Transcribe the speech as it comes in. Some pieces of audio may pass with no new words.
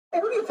Hey,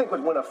 who do you think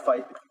would win a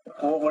fight?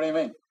 Well, what do you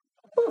mean?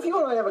 Well, if you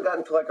and I ever got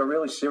into like a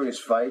really serious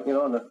fight,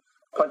 and the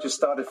punches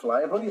started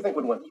flying, who do you think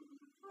would win?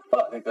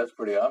 Well, I think that's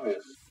pretty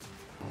obvious.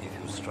 If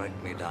you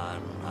strike me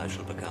down, I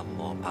shall become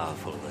more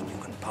powerful than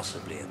you can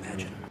possibly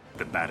imagine.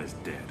 The bat is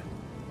dead.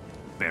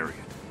 Bury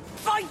it.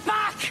 Fight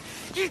back!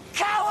 You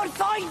coward,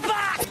 fight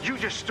back! You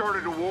just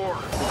started a war.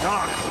 The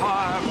dark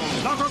fire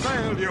will not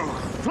avail you.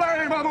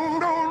 Flame of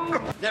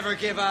Udun! Never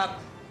give up.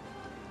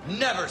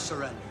 Never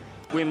surrender.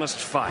 We must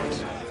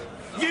fight.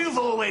 You've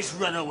always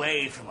run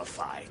away from a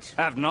fight.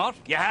 Have not?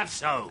 You have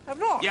so. Have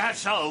not? You have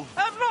so.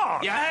 Have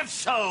not? You have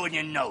so, and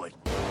you know it.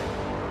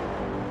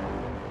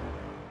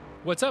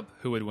 What's up,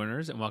 Who Would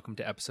Winners, and welcome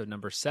to episode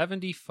number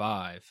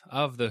 75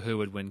 of the Who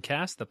Would Win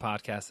cast, the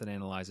podcast that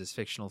analyzes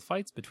fictional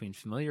fights between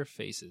familiar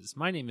faces.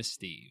 My name is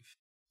Steve.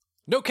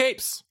 No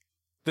capes.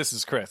 This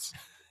is Chris.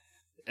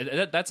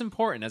 That's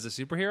important as a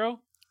superhero.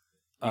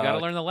 You got to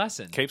learn the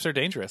lesson. Capes are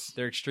dangerous.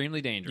 They're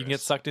extremely dangerous. You can get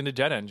sucked into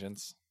jet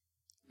engines.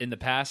 In the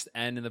past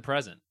and in the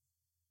present.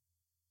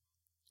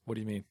 What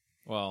do you mean?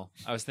 Well,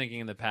 I was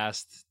thinking in the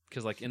past,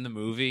 because like in the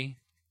movie,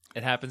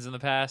 it happens in the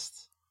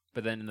past.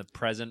 But then in the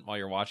present, while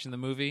you're watching the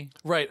movie,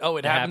 right? Oh,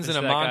 it happens in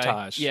a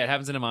montage. Yeah, it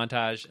happens in a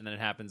montage, and then it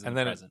happens in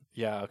the present.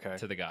 Yeah, okay.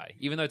 To the guy,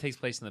 even though it takes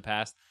place in the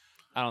past.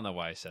 I don't know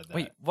why I said that.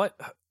 Wait, what?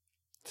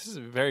 This is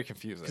very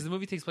confusing. Because the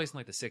movie takes place in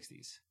like the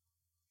 60s.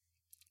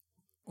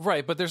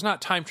 Right, but there's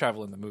not time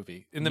travel in the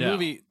movie. In the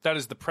movie, that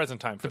is the present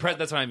time.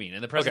 That's what I mean.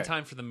 In the present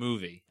time for the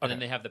movie, and then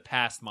they have the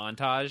past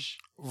montage.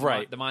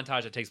 Right, the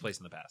montage that takes place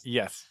in the past.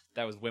 Yes,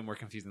 that was way more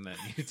confusing than it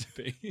needed to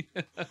be.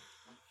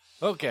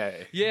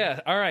 Okay. Yeah.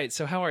 All right.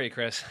 So how are you,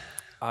 Chris?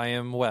 I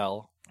am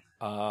well.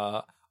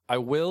 I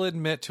will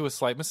admit to a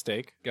slight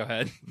mistake. Go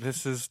ahead.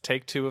 This is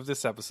take 2 of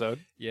this episode.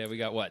 Yeah, we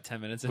got, what,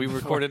 10 minutes? We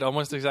recorded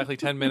almost exactly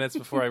 10 minutes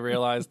before I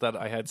realized that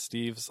I had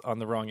Steve's on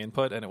the wrong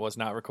input, and it was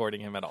not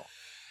recording him at all.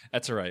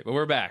 That's all right. But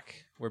we're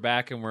back. We're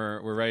back, and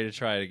we're ready to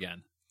try it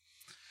again.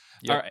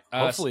 Yep. All right.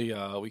 Hopefully,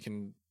 we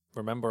can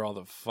remember all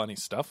the funny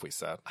stuff we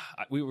said.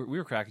 We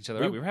were cracking each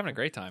other up. We were having a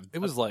great time. It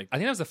was like, I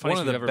think that was the funniest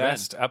one of the we've ever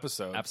best been.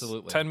 episodes.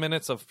 Absolutely. 10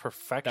 minutes of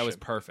perfection. That was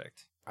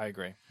perfect. I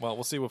agree. Well,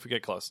 we'll see if we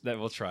get close. That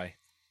we'll try.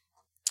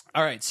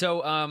 All right.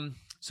 So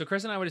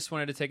Chris and I just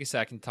wanted to take a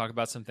second to talk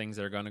about some things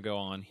that are going to go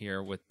on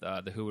here with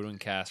the Who Would Win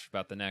cast for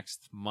about the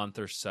next month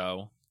or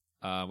so.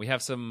 We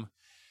have some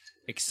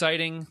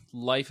exciting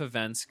life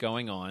events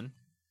going on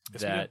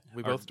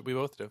we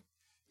both do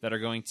that are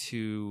going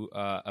to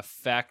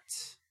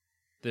affect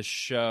the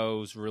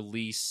show's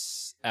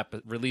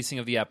releasing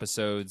of the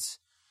episodes.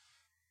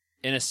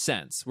 In a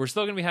sense, we're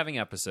still going to be having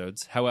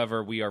episodes.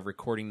 However, we are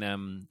recording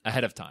them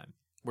ahead of time.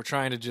 We're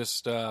trying to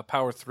just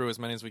power through as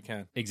many as we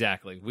can.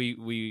 Exactly.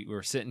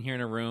 We're sitting here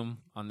in a room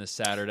on this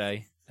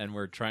Saturday, and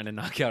we're trying to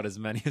knock out as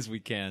many as we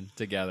can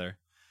together,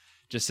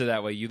 just so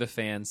that way you, the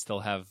fans, still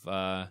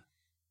have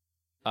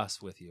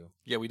us with you.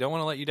 Yeah, we don't want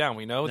to let you down.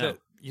 We know that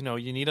you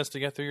need us to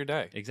get through your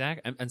day.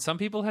 Exactly. And some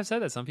people have said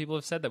that. Some people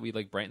have said that we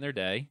like brighten their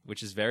day,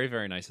 which is very,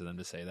 very nice of them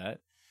to say that.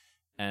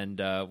 And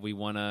we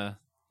want to.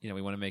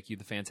 We want to make you,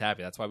 the fans,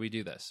 happy. That's why we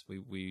do this.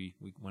 We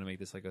want to make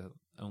this like a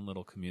own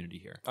little community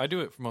here. I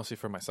do it mostly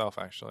for myself,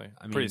 actually.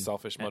 Pretty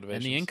selfish motivation.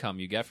 And the income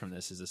you get from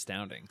this is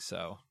astounding.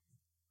 So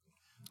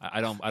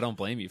I don't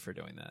blame you for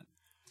doing that.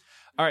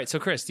 All right, so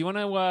Chris, do you want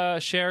to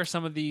share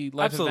some of the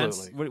live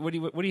events? What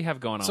do you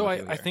have going on? So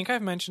I think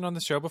I've mentioned on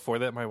the show before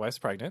that my wife's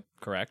pregnant.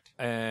 Correct.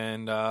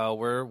 And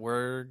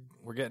we're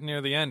getting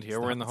near the end here.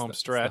 We're in the home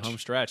stretch. The home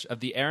stretch of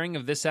the airing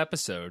of this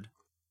episode.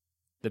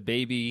 The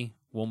baby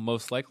will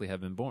most likely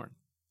have been born.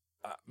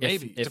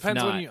 Maybe. If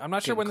Depends not, when I'm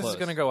not sure when this is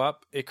going to go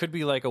up. It could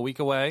be like a week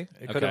away.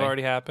 It could have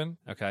already happened.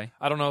 Okay.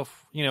 I don't know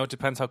if, it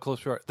depends how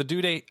close we are. The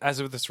due date, as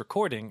of this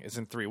recording, is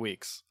in 3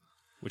 weeks.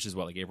 Which is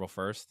what, like April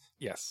 1st?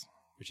 Yes.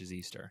 Which is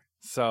Easter.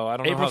 So I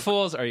don't know. April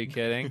Fools? Are you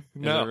kidding?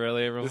 No. Is it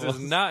really April Fools?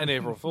 This is not an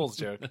April Fool's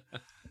joke. So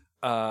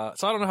I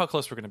don't know how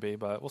close we're going to be,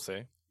 but we'll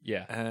see.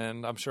 Yeah.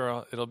 And I'm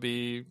sure it'll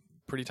be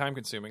pretty time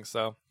consuming.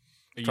 So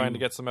trying to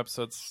get some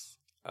episodes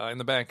in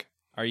the bank.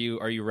 Are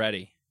you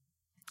ready?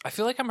 I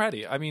feel like I'm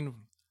ready. I mean,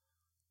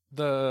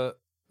 the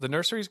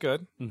nursery's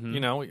good.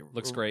 Mm-hmm.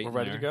 Looks great. We're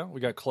ready to go. We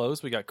got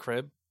clothes. We got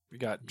crib. We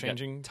got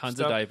changing tons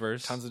stuff, of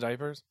diapers. Tons of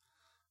diapers.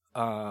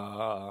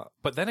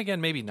 But then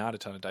again, maybe not a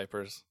ton of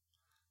diapers.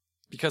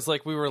 Because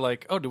we were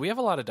like, oh, do we have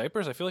a lot of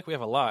diapers? I feel like we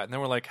have a lot. And then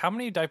we're like, how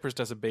many diapers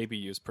does a baby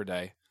use per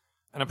day?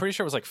 And I'm pretty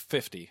sure it was like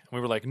 50. And we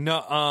were like,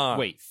 nuh-uh.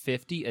 Wait,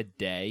 50 a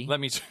day? Let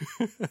me...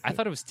 I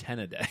thought it was 10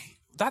 a day.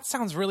 That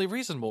sounds really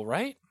reasonable,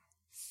 right?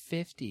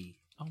 50.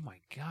 Oh my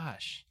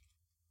gosh.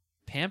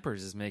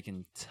 Pampers is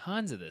making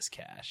tons of this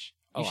cash.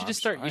 You should just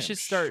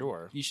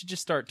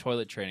start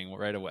toilet training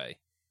right away.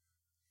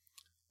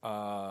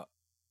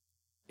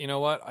 You know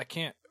what? I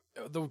can't.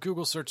 The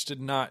Google search did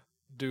not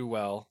do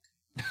well.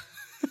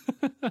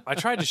 I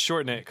tried to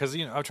shorten it because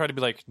I tried to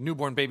be like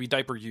newborn baby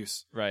diaper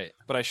use, right?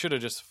 But I should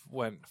have just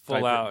went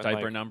full out.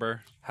 Diaper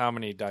number. How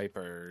many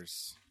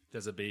diapers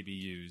does a baby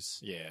use?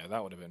 Yeah,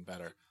 that would have been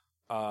better.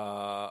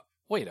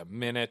 Wait a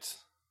minute.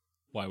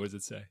 Why? What does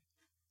it say?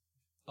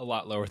 a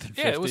lot lower than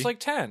 50. Yeah, it was like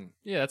 10.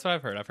 Yeah, that's what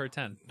I've heard. I've heard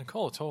 10.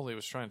 Nicole totally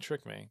was trying to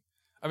trick me.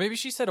 Or maybe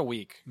she said a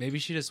week. Maybe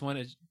she just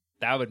wanted.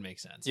 That would make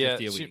sense. Yeah,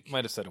 50 a she week.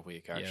 might have said a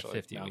week, actually.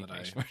 Yeah, 50 a now week that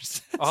makes I- more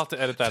sense. I'll have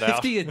to edit that out.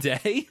 50 a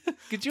day?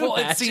 Could you Well,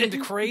 it imagine?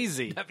 seemed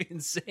crazy. That'd be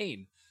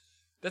insane.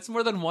 That's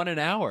more than 1 an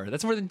hour.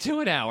 That's more than 2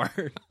 an hour.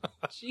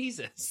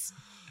 Jesus.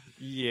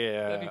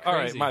 Yeah. That'd be All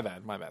right, crazy. my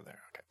bad there.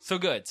 Okay. So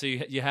good. So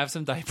you have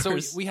some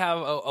diapers. So we have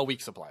a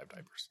week's supply of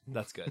diapers.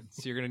 That's good.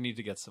 So you're going to need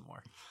to get some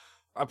more.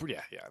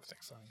 Yeah, I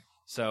think so.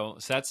 So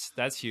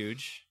that's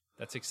huge.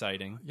 That's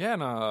exciting. Yeah,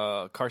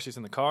 and car seat's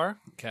in the car.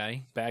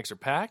 Okay. Bags are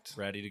packed.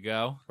 Ready to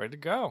go. Ready to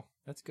go.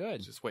 That's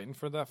good. Just waiting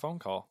for that phone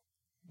call.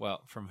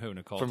 Well, from who?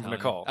 Nicole? From telling you?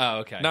 Nicole. Oh,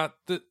 okay.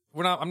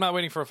 I'm not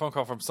waiting for a phone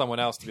call from someone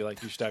else to be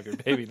like, you should have your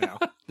baby now.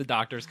 The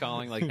doctor's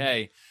calling like,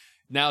 hey,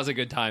 now's a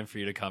good time for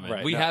you to come in.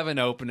 Right, We no. have an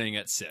opening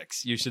at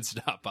 6. You should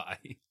stop by.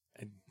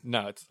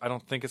 No, I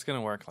don't think it's going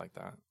to work like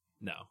that.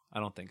 No, I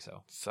don't think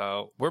so.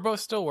 So we're both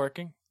still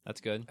working,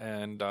 That's good.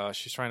 and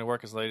she's trying to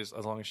work as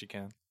long as she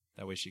can.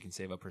 That way she can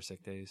save up her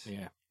sick days.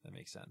 Yeah. That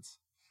makes sense.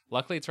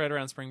 Luckily, it's right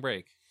around spring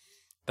break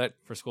That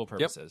for school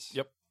purposes.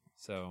 Yep.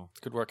 So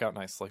Could work out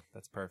nicely.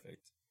 that's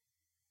perfect.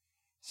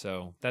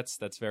 So that's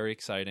very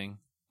exciting.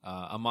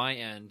 On my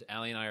end,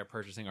 Allie and I are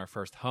purchasing our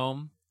first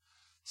home.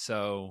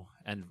 So,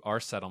 and our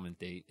settlement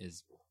date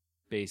is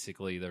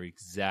basically the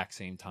exact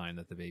same time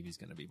that the baby's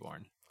going to be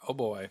born. Oh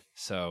boy.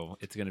 So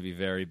it's going to be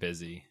very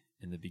busy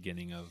in the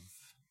beginning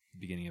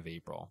of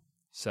April.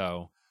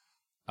 So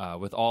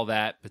with all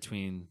that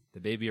between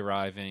the baby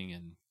arriving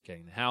and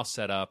getting the house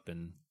set up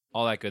and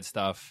all that good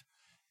stuff,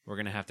 we're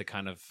going to have to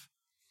kind of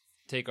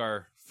take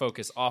our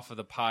focus off of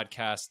the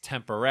podcast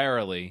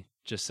temporarily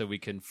just so we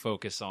can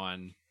focus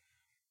on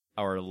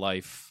our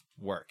life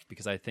work.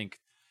 Because I think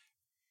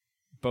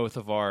both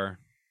of our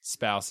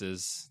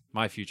spouses,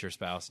 my future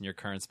spouse and your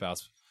current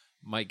spouse,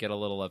 might get a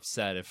little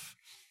upset if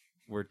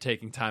we're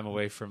taking time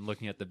away from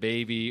looking at the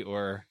baby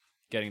or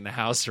getting the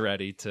house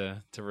ready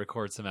to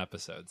record some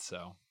episodes.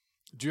 So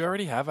Do you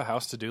already have a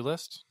house to-do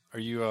list? Are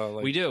you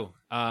we do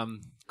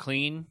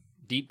clean,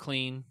 deep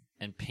clean,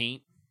 and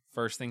paint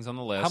first things on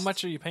the list. How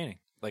much are you painting?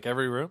 Like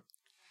every room?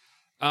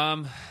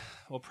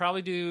 We'll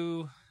probably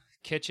do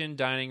kitchen,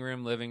 dining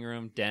room, living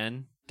room,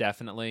 den,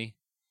 definitely,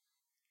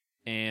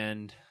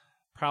 and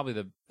probably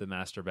the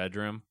master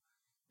bedroom.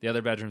 The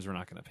other bedrooms we're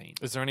not going to paint.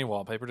 Is there any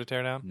wallpaper to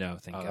tear down? No,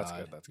 thank God. That's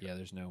good. That's good. Yeah,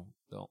 there's no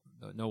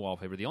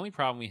wallpaper. The only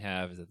problem we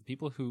have is that the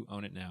people who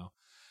own it now,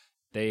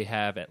 they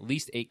have at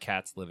least 8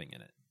 cats living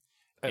in it.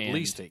 At And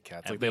least 8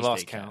 cats. at Like they least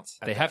lost 8 count. cats.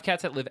 They have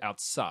cats that live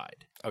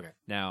outside. Okay.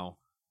 Now,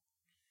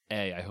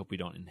 A, I hope we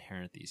don't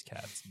inherit these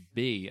cats.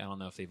 B, I don't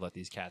know if they've let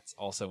these cats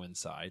also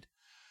inside.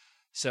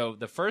 So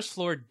the first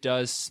floor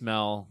does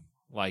smell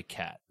like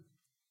cat.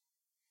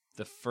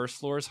 The first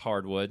floor is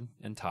hardwood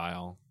and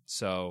tile,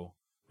 so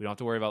we don't have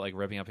to worry about like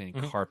ripping up any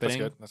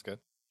carpeting. That's good.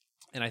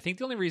 And I think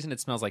the only reason it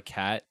smells like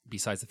cat,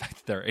 besides the fact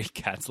that there are 8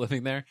 cats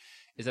living there,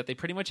 is that they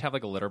pretty much have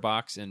like a litter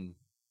box in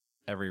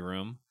every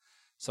room.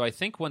 So I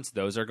think once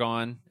those are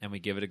gone and we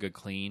give it a good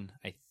clean,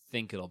 I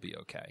think it'll be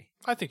okay.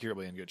 I think you're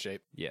really in good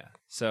shape. Yeah.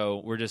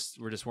 So we're just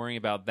worrying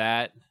about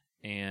that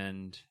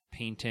and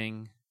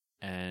painting,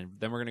 and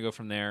then we're gonna go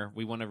from there.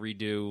 We want to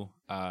redo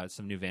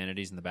some new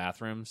vanities in the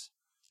bathrooms,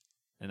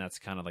 and that's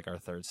kind of like our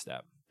third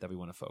step that we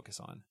want to focus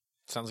on.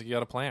 Sounds like you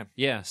got a plan.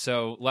 Yeah.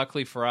 So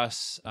luckily for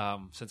us,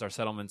 since our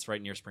settlement's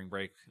right near spring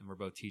break and we're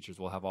both teachers,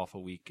 we'll have off a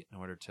week in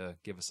order to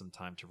give us some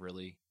time to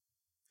really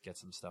get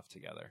some stuff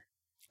together.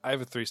 I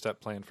have a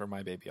 3-step plan for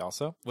my baby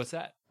also. What's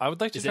that? I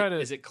would like to try to...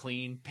 Is it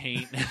clean,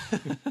 paint,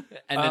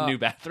 and a new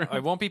bathroom? I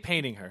won't be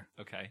painting her.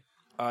 Okay.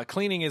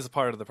 Cleaning is a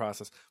part of the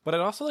process. But I'd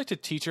also like to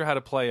teach her how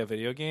to play a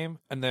video game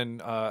and then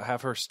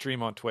have her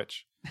stream on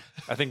Twitch.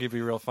 I think it'd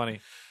be real funny.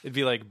 It'd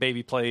be like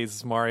Baby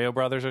Plays Mario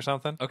Brothers or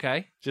something.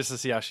 Okay. Just to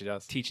see how she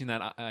does. Teaching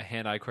that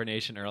hand-eye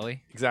coordination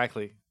early.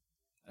 Exactly.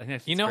 I think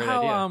that's You know a great how...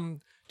 idea.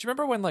 do you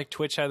remember when like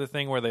Twitch had the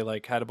thing where they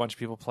like had a bunch of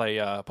people play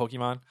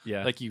Pokemon?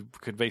 Yeah. Like you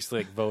could basically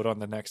like vote on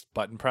the next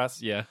button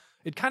press. Yeah.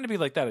 It'd kind of be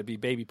like that. It'd be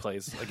Baby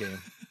Plays a game.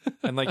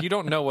 And like you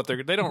don't know what they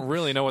don't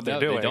really know what they're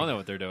doing. They don't know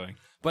what they're doing.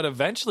 But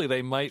eventually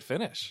they might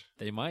finish.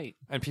 They might.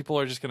 And people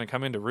are just going to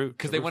come in to root.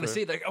 Because they want to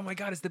see, like, oh my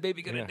God, is the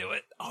baby going to Yeah. do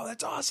it? Oh,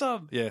 that's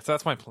awesome. Yeah, so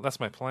that's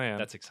my plan.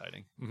 That's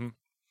exciting. Mhm.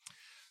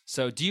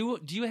 So do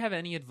you have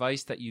any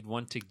advice that you'd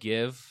want to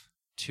give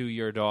to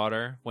your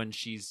daughter when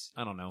she's,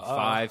 I don't know,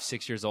 5,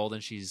 6 years old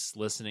and she's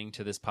listening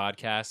to this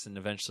podcast and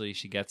eventually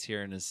she gets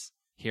here and is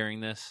hearing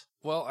this?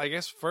 Well, I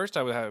guess first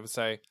I would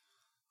say,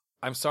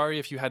 I'm sorry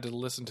if you had to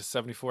listen to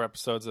 74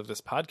 episodes of this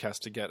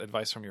podcast to get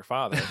advice from your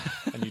father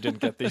and you didn't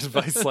get the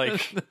advice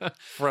like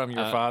from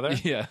your father.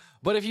 Yeah.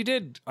 But if you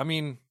did, I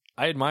mean,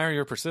 I admire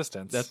your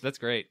persistence. That's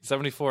great.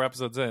 74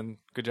 episodes in.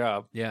 Good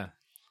job. Yeah.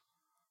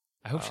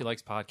 I hope she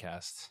likes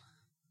podcasts.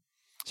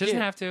 She doesn't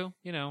have to,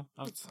 you know.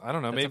 I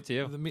don't know. That's Maybe up to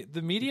you.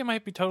 The media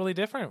might be totally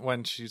different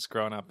when she's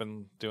grown up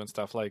and doing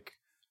stuff like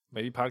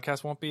maybe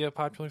podcasts won't be a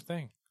popular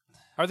thing.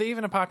 Are they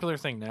even a popular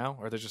thing now,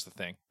 or are they just a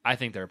thing? I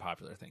think they're a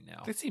popular thing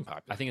now. They seem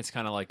popular. I think it's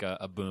kind of like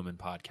a boom in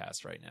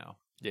podcasts right now.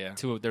 Yeah,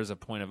 there's a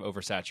point of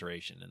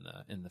oversaturation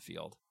in the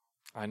field.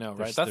 I know, right?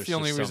 There's- That's there's the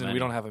only just so reason we many.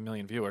 don't have 1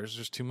 million viewers.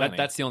 There's too many.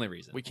 That's the only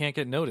reason. We can't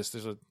get noticed.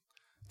 It's like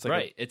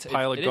Right. a It's-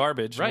 pile it- of it-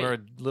 garbage. right. We're a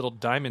little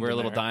diamond. We're a in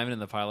little there, diamond in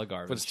the pile of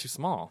garbage. but it's too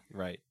small.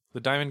 Right. The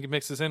diamond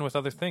mixes in with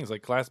other things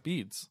like glass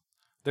beads.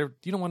 You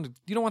don't want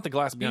the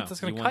glass beads. No, That's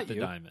going you to want cut the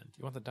you. diamond.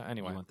 You want the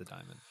anyway. You want the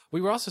diamond.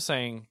 We were also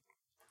saying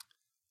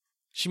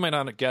she might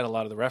not get a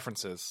lot of the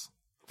references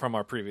from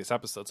our previous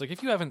episodes. Like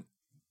if you haven't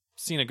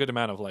seen a good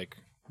amount of like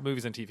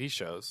movies and TV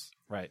shows,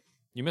 Right.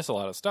 you miss a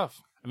lot of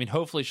stuff. I mean,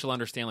 hopefully she'll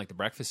understand like the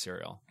breakfast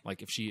cereal.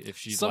 Like if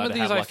she's Some allowed of to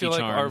these have I Lucky feel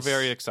like are Charms.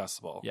 very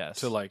accessible Yes.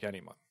 to like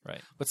anyone.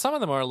 Right. But some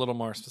of them are a little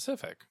more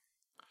specific.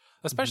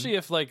 Especially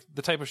if like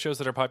the type of shows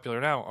that are popular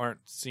now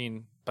aren't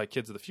seen by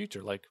kids of the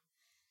future. Like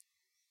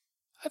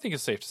I think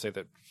it's safe to say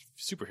that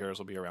superheroes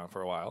will be around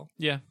for a while.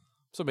 Yeah.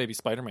 So maybe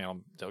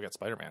Spider-Man, they'll get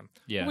Spider-Man.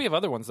 Yeah. But we have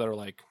other ones that are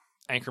like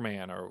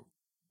Anchorman or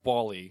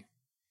Wall-E.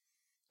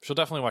 She'll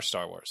definitely watch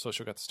Star Wars, so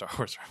she'll get the Star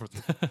Wars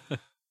reference.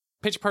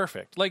 Pitch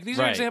Perfect. Like these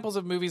are Right. examples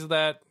of movies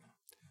that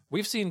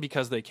we've seen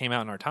because they came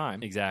out in our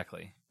time.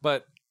 Exactly.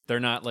 But They're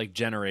not like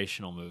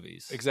generational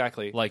movies.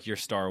 exactly. Like your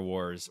Star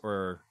Wars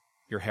or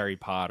your Harry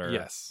Potter.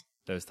 Yes.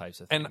 Those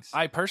types of And things.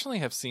 I personally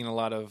have seen a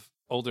lot of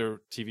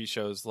older TV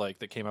shows like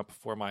that came up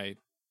before my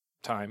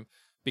time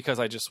because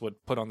I just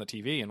would put on the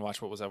TV and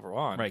watch what was ever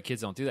on. Right.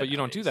 Kids don't do that. But you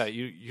don't do nowadays. that.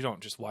 You don't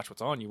just watch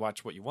what's on. You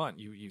watch what you want.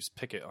 You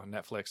pick it on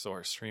Netflix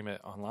or stream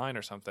it online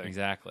or something.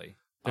 Exactly.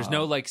 There's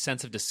no like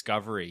sense of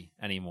discovery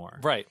anymore.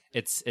 Right.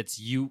 It's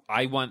you.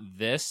 I want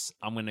this.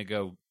 I'm gonna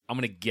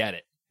get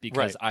it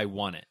because Right. I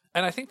want it.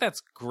 And I think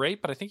that's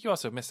great, but I think you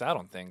also miss out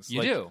on things. You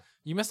Like, do.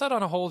 You miss out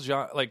on a whole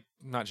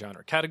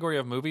category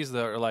of movies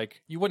that are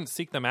like you wouldn't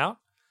seek them out,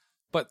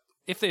 but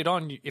if they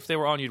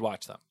were on, you'd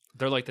watch them.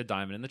 They're like the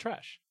diamond in the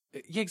trash.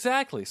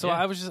 Exactly. So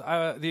Yeah. I was just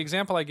the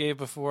example I gave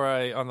before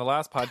on the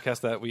last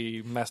podcast that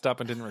we messed up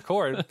and didn't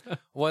record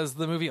was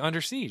the movie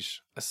Under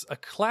Siege, a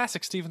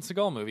classic Steven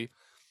Seagal movie.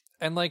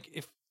 And like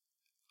if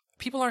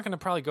people aren't going to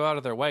probably go out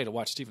of their way to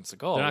watch Steven Seagal, They're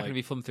not like, going to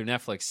be flipping through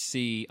Netflix,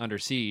 see Under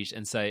Siege,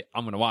 and say,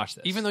 "I'm going to watch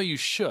this," even though you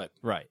should.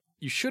 right.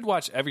 You should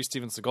watch every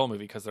Steven Seagal movie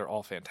because they're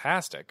all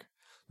fantastic.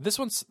 This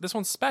one's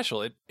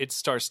special. It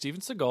stars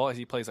Steven Seagal as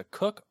he plays a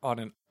cook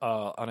on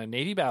a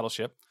Navy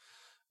battleship,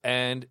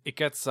 and it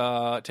gets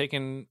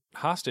taken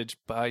hostage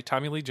by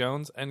Tommy Lee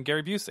Jones and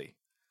Gary Busey.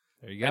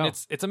 There you go. And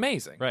it's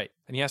amazing, right.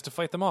 And he has to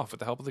fight them off with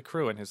the help of the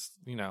crew and his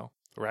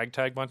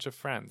ragtag bunch of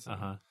friends, Uh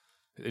huh.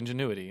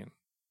 ingenuity,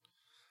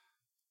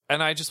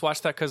 and I just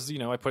watched that because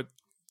I put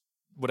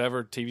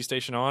whatever TV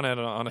station on on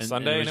a And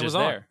Sunday it was and it was just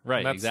on. there.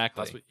 Right, And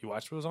exactly. That's what you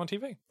watched. What was on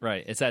TV.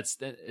 Right.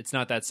 It's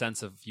not that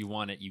sense of you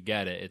want it, you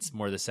get it. It's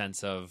more the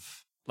sense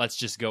of let's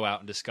just go out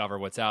and discover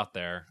what's out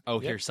there. Oh,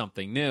 Yep. here's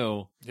something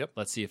new. Yep.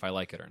 Let's see if I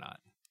like it or not.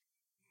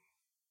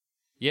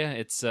 Yeah,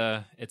 it's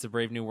a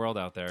brave new world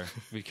out there.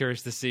 Be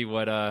curious to see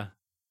what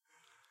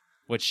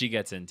she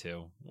gets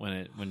into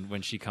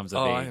when she comes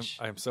of age.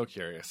 I am so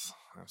curious.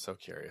 I'm so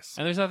curious.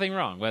 And there's nothing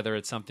wrong whether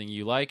it's something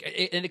you like,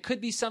 and it could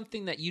be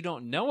something that you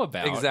don't know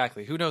about.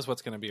 Exactly. Who knows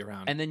what's going to be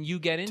around And then you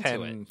get into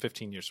 10, it.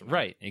 15 years from now.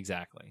 Right,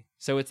 exactly.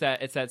 So it's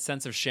that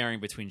sense of sharing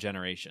between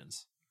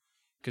generations.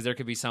 Because there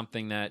could be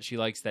something that she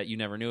likes that you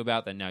never knew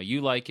about, that now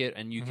you like it,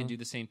 and you can do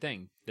the same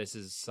thing. This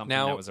is something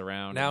that was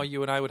around. Now and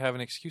you and I would have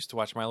an excuse to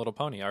watch My Little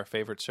Pony, our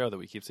favorite show that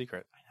we keep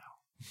secret.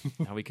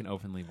 now we can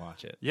openly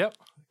watch it. Yep.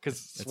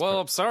 Because, It's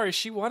I'm sorry,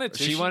 she wanted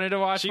to. She wanted to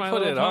watch She My put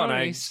Little it on. Pony,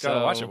 I just got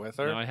to watch it with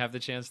her. Now I have the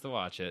chance to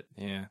watch it.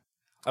 Yeah.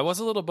 I was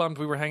a little bummed.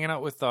 We were hanging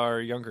out with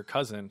our younger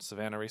cousin,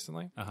 Savannah,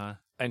 recently, Uh-huh.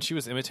 and she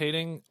was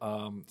imitating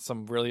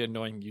some really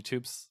annoying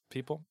YouTube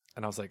people.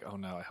 And I was like, oh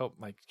no, I hope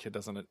my kid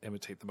doesn't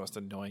imitate the most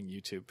annoying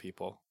YouTube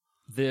people.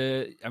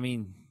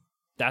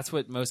 That's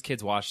what most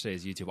kids watch today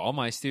is YouTube. All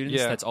my students,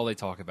 Yeah. that's all they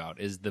talk about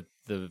is the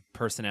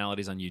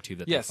personalities on YouTube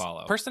that Yes, they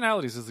follow.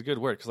 personalities is a good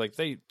word because like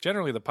they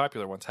generally the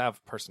popular ones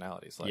have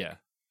personalities. Like, yeah.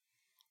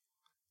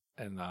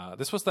 And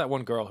this was that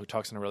one girl who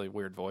talks in a really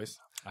weird voice.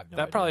 I have no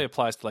That idea. probably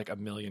applies to like a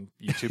million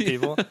YouTube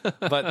people.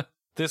 But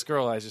this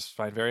girl I just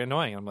find very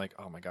annoying. I'm like,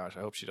 oh my gosh,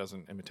 I hope she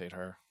doesn't imitate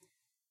her.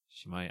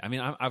 She might. I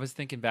mean, I was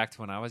thinking back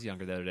to when I was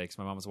younger the other day because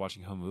my mom was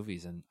watching home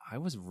movies, and I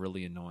was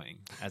really annoying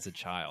as a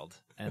child.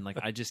 And like,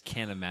 I just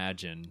can't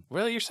imagine.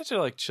 Really? You're such a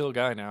like chill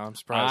guy now. I'm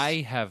surprised.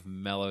 I have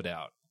mellowed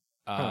out.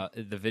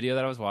 The video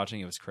that I was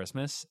watching, it was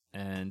Christmas,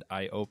 and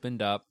I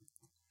opened up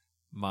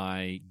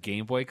my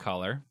Game Boy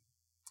Color,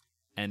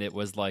 and it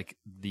was like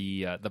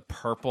the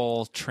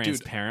purple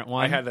transparent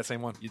one. I had that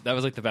same one. That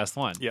was like the best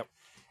one. Yep.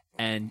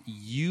 And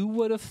you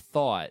would have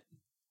thought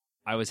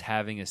I was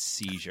having a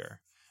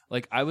seizure.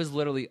 Like I was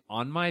literally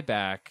on my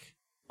back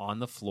on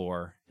the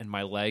floor and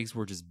my legs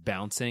were just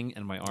bouncing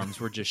and my arms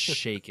were just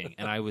shaking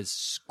and I was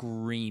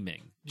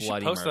screaming. You should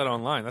Bloody post murder. that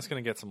online. That's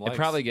going to get some likes. It'd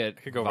probably get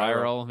It could go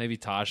viral. Maybe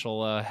Tosh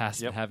will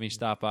Yep. have me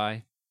stop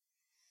by.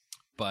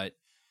 But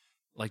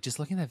like just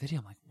looking at that video,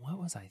 I'm like, what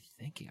was I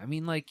thinking? I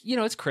mean, like,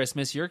 it's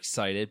Christmas, you're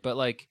excited, but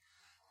like,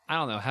 I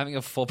don't know, having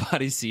a full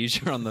body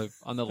seizure on the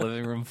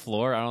living room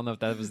floor, I don't know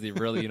if that was the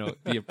really,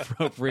 the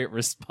appropriate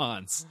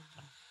response.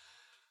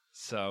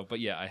 So, but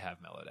yeah, I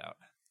have mellowed out.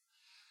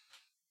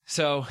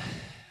 So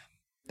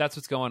that's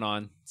what's going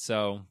on.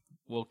 So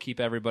we'll keep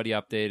everybody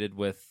updated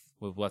with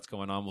what's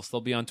going on. We'll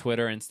still be on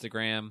Twitter,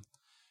 Instagram,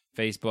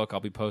 Facebook. I'll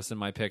be posting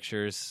my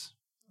pictures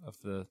of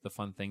the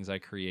fun things I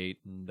create.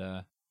 And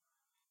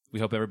we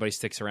hope everybody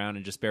sticks around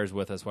and just bears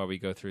with us while we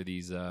go through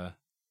these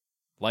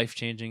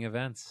life-changing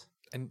events.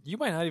 And you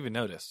might not even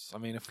notice. I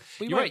mean,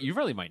 You're right. You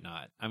really might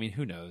not. I mean,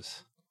 who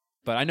knows?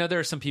 But I know there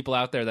are some people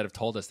out there that have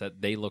told us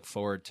that they look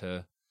forward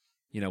to,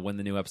 when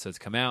the new episodes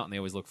come out, and they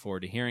always look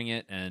forward to hearing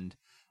it. And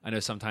I know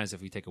sometimes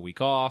if we take a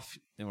week off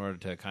in order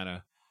to kind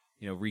of,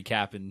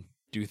 recap and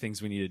do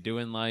things we need to do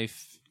in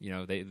life,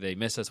 they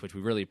miss us, which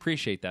we really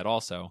appreciate that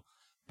also.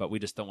 But we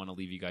just don't want to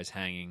leave you guys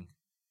hanging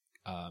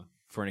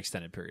for an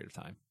extended period of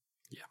time.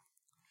 Yeah.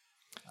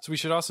 So we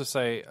should also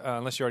say,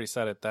 unless you already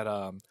said it, that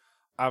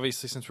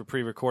obviously since we're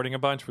pre-recording a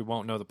bunch, we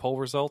won't know the poll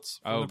results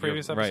from the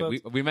previous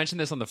episodes. Right. We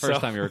mentioned this on the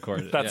first time you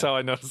recorded. That's how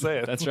I know to say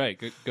it. That's right.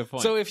 Good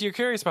point. So if you're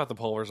curious about the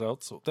poll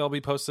results, they'll be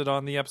posted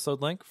on the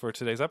episode link for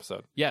today's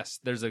episode. Yes,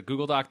 there's a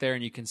Google Doc there,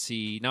 and you can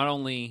see not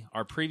only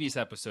our previous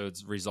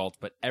episodes' results,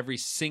 but every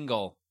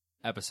single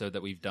episode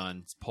that we've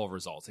done poll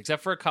results,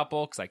 except for a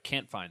couple, because I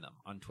can't find them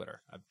on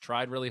Twitter. I've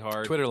tried really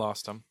hard. Twitter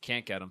lost them.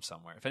 Can't get them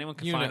somewhere. If anyone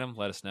can find them,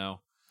 let us know.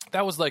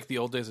 That was like the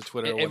old days of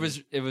Twitter.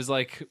 It was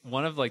like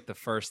one of like the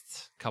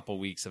first couple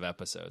weeks of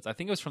episodes. I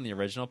think it was from the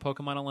original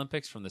Pokemon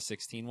Olympics, from the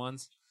 16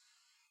 ones.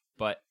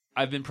 But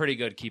I've been pretty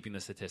good keeping the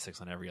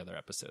statistics on every other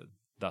episode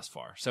thus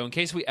far. So in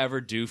case we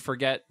ever do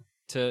forget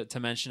to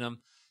mention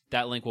them,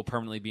 that link will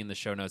permanently be in the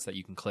show notes that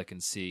you can click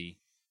and see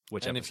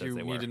which and episodes they were.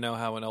 if you need to know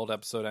how an old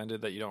episode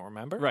ended that you don't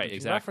remember, right, you can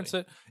exactly. reference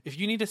it. If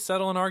you need to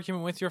settle an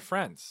argument with your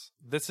friends,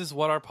 this is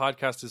what our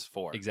podcast is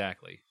for.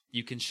 Exactly.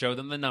 You can show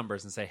them the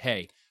numbers and say,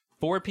 hey,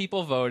 4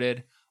 people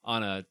voted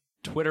on a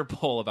Twitter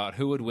poll about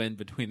who would win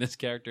between this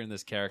character and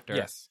this character.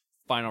 Yes.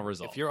 Final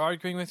result. If you're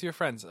arguing with your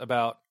friends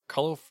about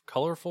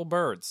colorful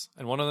birds,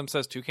 and one of them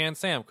says Toucan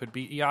Sam could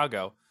beat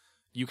Iago,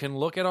 you can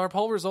look at our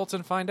poll results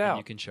and find out.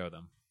 You can show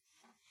them.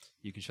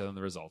 You can show them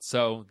the results.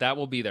 So that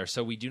will be there.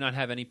 So we do not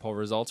have any poll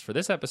results for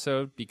this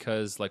episode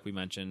because, like we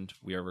mentioned,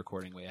 we are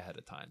recording way ahead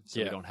of time.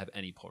 So we don't have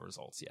any poll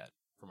results yet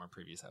from our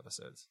previous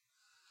episodes.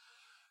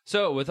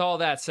 So with all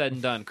that said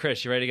and done,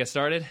 Chris, you ready to get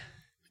started?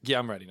 Yeah,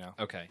 I'm ready now.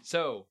 Okay.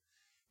 So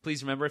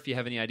please remember, if you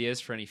have any ideas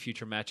for any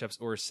future matchups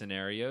or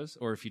scenarios,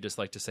 or if you just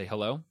like to say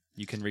hello,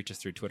 you can reach us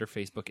through Twitter,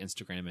 Facebook,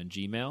 Instagram, and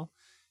Gmail.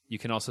 You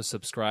can also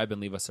subscribe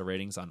and leave us a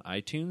ratings on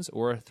iTunes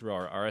or through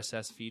our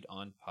RSS feed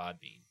on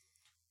Podbean.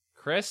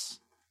 Chris,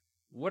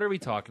 what are we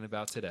talking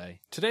about today?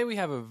 Today we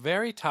have a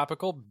very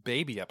topical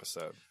baby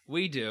episode.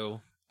 We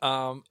do.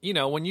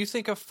 When you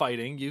think of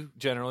fighting, you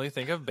generally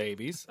think of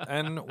babies,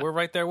 and we're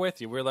right there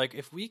with you. We're like,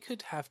 if we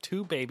could have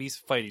 2 babies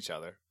fight each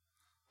other,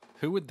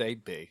 who would they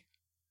be?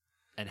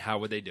 And how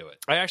would they do it?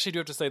 I actually do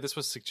have to say this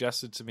was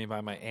suggested to me by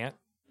my aunt.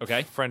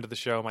 Okay. Friend of the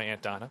show, my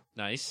Aunt Donna.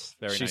 Nice.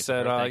 Very nice. She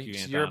said, Thank you,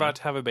 Aunt you're Donna. about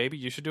to have a baby.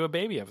 You should do a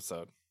baby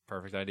episode.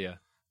 Perfect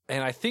idea.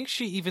 And I think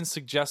she even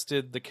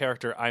suggested the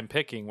character I'm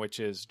picking, which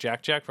is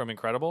Jack Jack from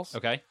Incredibles.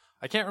 Okay.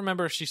 I can't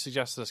remember if she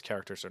suggested us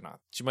characters or not.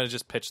 She might have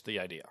just pitched the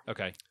idea.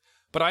 Okay.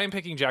 But I am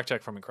picking Jack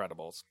Jack from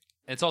Incredibles.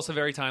 It's also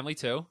very timely,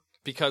 too.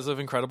 Because of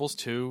Incredibles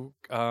 2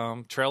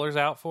 trailers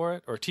out for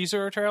it. Or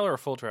teaser or trailer or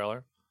full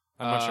trailer.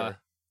 I'm not sure.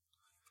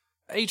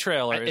 A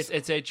trailer.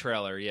 It's a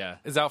trailer, yeah.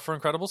 Is out for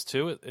Incredibles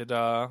 2.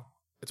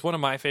 It's one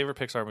of my favorite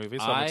Pixar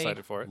movies, so I'm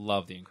excited for it.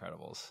 Love The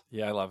Incredibles.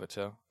 Yeah, I love it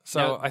too. So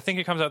Now, I think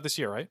it comes out this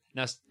year, right?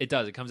 Now, it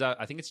does. It comes out,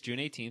 I think it's June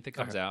 18th it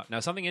comes out. Now,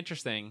 something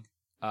interesting,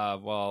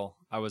 while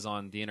I was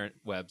on the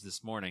interwebs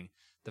this morning,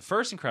 the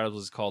first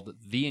Incredibles is called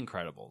The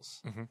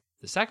Incredibles. Mhm.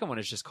 The second one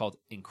is just called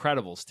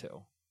Incredibles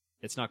 2.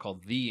 It's not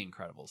called The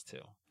Incredibles 2.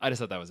 I just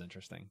thought that was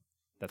interesting.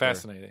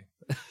 Fascinating.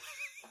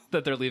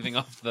 That they're leaving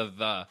off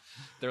the.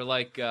 They're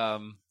like,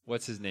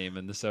 what's his name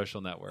in The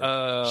Social Network?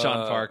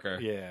 Sean Parker.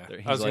 Yeah.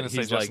 He's I was going to say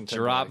he's Justin like,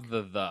 drop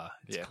Timberlake. the.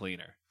 It's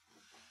cleaner.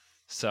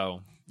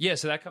 So, yeah,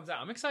 so that comes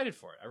out. I'm excited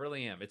for it. I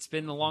really am. It's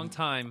been a long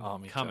time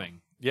me too.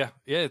 coming. Yeah.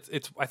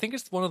 It's. I think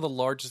it's one of the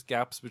largest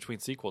gaps between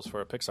sequels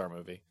for a Pixar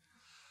movie.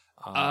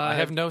 I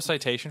have no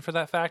citation for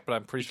that fact, but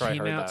I'm pretty sure I Came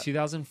heard out that.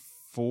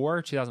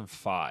 2004,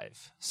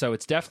 2005. So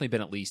it's definitely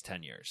been at least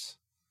 10 years.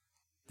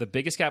 The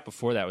biggest gap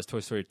before that was Toy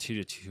Story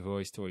 2 to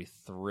Toy Story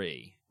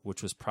 3,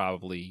 which was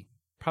probably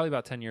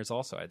about 10 years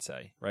also, I'd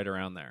say, right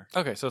around there.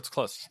 Okay, so it's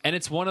close. And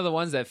it's one of the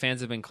ones that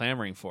fans have been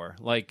clamoring for.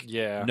 Like,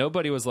 Yeah.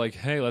 nobody was like,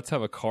 hey, let's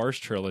have a Cars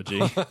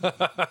trilogy.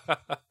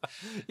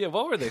 Yeah,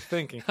 what were they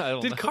thinking? I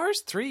don't Did know.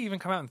 Cars 3 even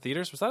come out in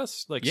theaters? Was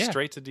that Yeah.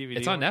 straight to DVD?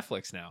 It's on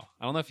Netflix now.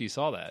 I don't know if you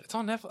saw that. It's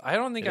on Netflix. I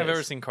don't think It I've is.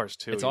 ever seen Cars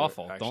 2. It's either,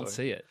 awful. actually. Don't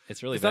see it.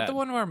 It's really Is bad. that the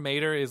one where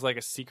Mater is like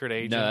a secret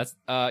agent? No, that's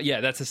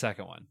that's the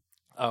second one.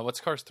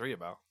 What's Cars 3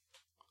 about?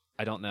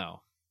 I don't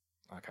know.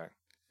 Okay.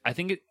 I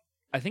think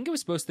it was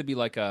supposed to be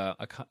like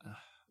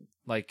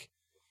like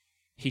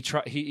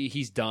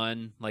he's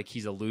done, like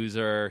he's a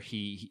loser.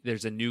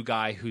 There's a new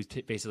guy who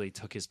basically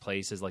took his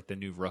place as like the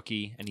new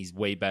rookie, and he's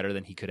way better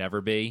than he could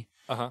ever be.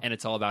 Uh-huh. And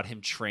it's all about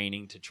him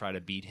training to try to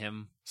beat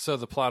him. So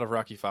the plot of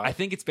Rocky 5. I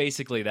think it's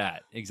basically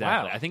that.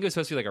 Exactly. Wow. I think it was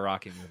supposed to be like a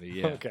Rocky movie.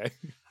 Yeah. Okay.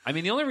 I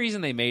mean, the only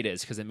reason they made it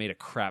is because it made a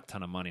crap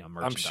ton of money on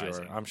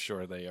merchandising. I'm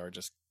sure they are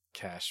just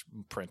cash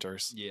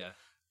printers. Yeah.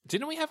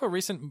 Didn't we have a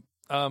recent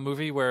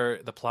movie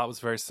where the plot was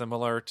very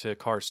similar to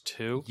Cars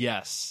 2?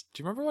 Yes.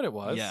 Do you remember what it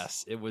was?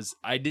 Yes, it was.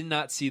 I did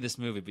not see this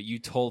movie, but you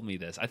told me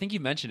this. I think you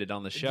mentioned it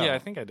on the show. Yeah, I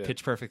think I did.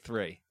 Pitch Perfect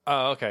 3,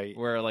 Oh, okay.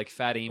 where like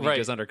Fat Amy Right.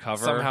 goes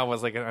undercover. Somehow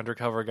was like an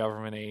undercover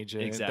government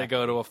agent. Exactly. They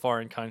go to a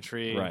foreign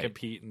country Right. and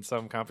compete in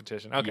some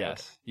competition. Okay.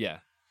 Yes. Yeah.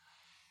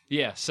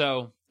 Yeah.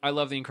 So I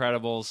love The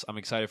Incredibles. I'm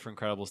excited for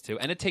Incredibles 2.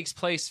 And it takes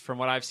place from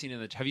what I've seen in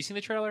the. Have you seen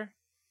the trailer?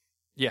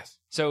 Yes.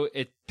 So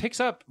it picks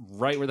up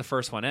right where the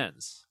first one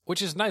ends.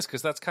 Which is nice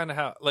because that's kind of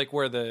how, like,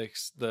 where the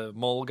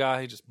mole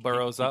guy just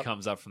burrows He up.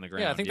 comes up from the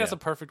ground. Yeah, I think that's a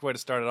perfect way to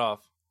start it off.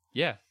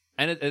 Yeah.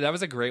 And that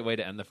was a great way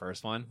to end the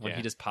first one when Yeah.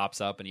 he just pops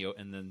up and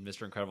then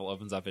Mr. Incredible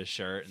opens up his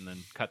shirt and then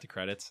cut to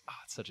credits. Oh,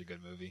 it's such a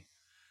good movie.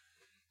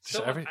 So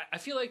So every- I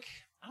feel like,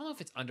 I don't know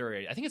if it's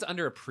underrated. I think it's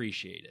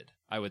underappreciated,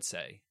 I would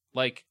say.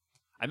 Like,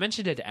 I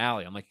mentioned it to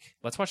Allie. I'm like,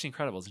 let's watch The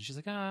Incredibles. And she's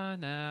like, nah,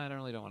 I don't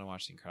want to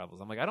watch The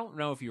Incredibles. I'm like, I don't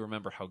know if you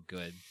remember how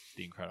good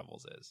The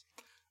Incredibles is.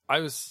 I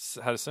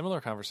had a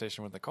similar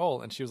conversation with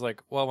Nicole, and she was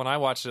like, well, when I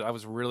watched it, I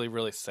was really,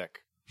 really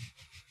sick.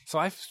 So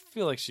I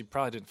feel like she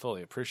probably didn't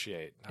fully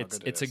appreciate how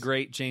good It's it a is.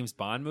 great James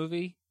Bond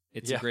movie.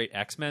 It's Yeah. a great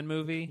X-Men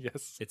movie.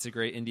 Yes. It's a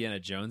great Indiana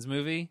Jones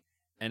movie.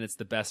 And it's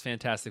the best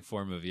Fantastic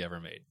Four movie ever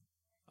made.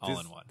 All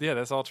in one. Yeah,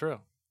 that's all true.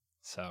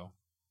 So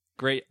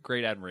great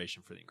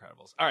admiration for The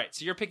Incredibles. All right,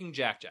 so you're picking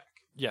Jack.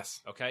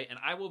 Yes. Okay, and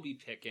I will be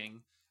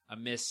picking a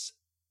Miss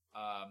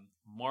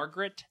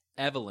Margaret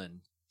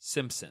Evelyn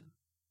Simpson,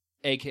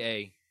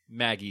 a.k.a.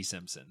 Maggie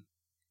Simpson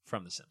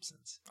from The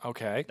Simpsons.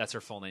 Okay. That's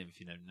her full name if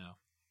you didn't know.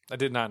 I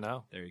did not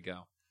know. There you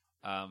go.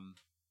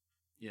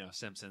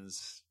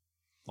 Simpsons,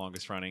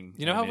 longest running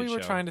You know how we animated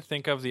were show. trying to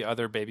think of the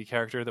other baby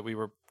character that we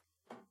were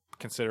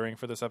considering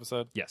for this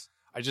episode? Yes.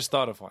 I just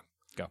thought of one.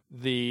 Go.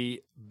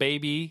 The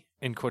baby,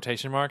 in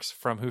quotation marks,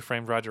 from Who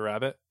Framed Roger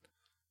Rabbit.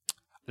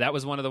 That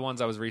was one of the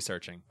ones I was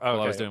researching while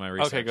I was doing my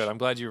research. Okay, good. I'm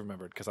glad you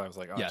remembered because I was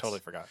like, Yes. I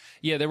totally forgot.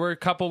 Yeah, there were a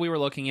couple we were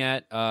looking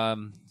at.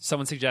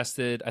 Someone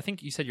suggested, I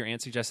think you said your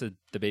aunt suggested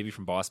the baby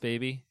from Boss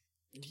Baby.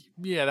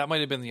 Yeah, that might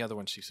have been the other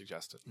one she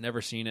suggested.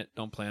 Never seen it,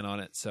 don't plan on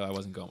it, so I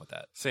wasn't going with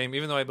that. Same,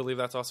 even though I believe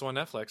that's also on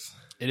Netflix.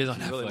 It is on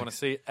If you Netflix. really want to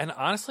see it. And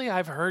honestly,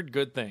 I've heard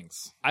good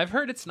things. I've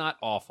heard it's not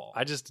awful.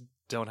 I just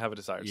don't have a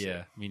desire to see Yeah,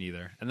 it. me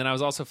neither. And then I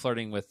was also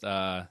flirting with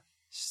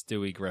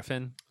Stewie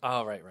Griffin,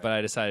 Oh, right. but I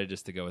decided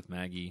just to go with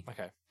Maggie,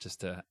 Okay.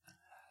 just to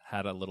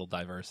had a little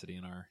diversity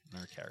in our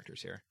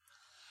characters here.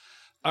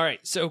 All right,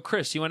 so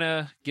Chris, you want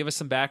to give us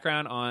some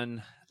background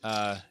on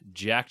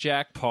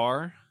Jack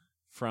Parr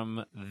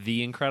from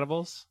The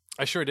Incredibles?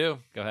 I sure do.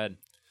 Go ahead.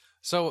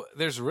 So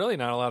there's really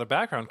not a lot of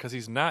background because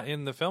he's not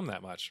in the film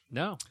that much.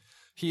 No,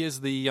 He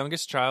is the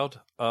youngest child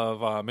of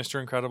Mr.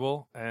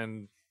 Incredible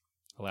and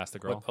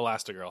Elastigirl.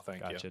 Elastigirl.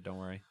 Thank Gotcha. you. Don't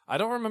worry. I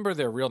don't remember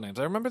their real names.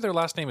 I remember their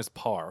last name is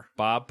Parr.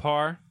 Bob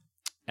Parr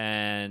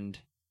and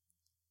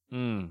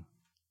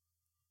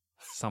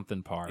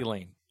something Parr.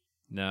 Elaine.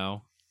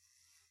 No.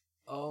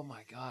 Oh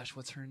my gosh,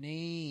 what's her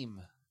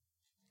name?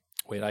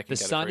 Wait, I can The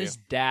get son it for is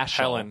you.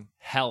 Dashiell.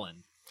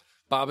 Helen.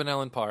 Bob and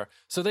Ellen Parr.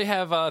 So they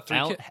have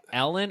three kids.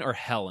 Ellen or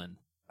Helen?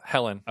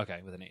 Helen. Okay,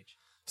 with an H.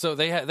 So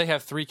they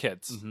have three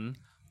kids. Mm-hmm.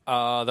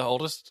 The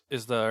oldest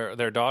is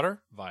their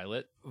daughter,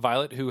 Violet.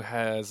 Violet, who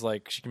has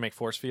she can make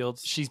force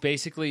fields. She's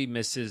basically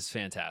Mrs.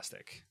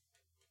 Fantastic.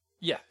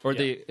 Yeah. Or yeah.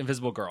 the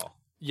Invisible Girl,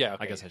 Yeah.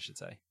 Okay. I guess I should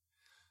say.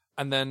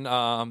 And then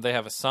they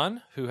have a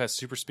son who has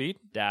super speed.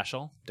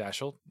 Dashiell,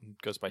 Dashiell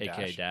goes by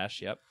a.k.a. Dash.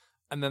 Dash, yep.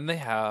 And then they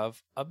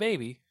have a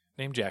baby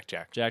named Jack.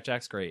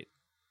 Jack's great.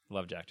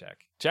 Love Jack.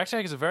 Jack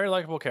is a very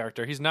likable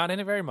character. He's not in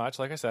it very much.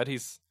 Like I said,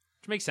 Which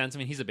makes sense. I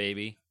mean, he's a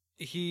baby.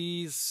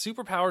 his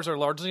superpowers are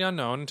largely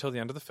unknown until the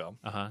end of the film.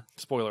 Uh-huh.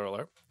 Spoiler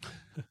alert.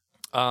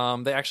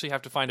 They actually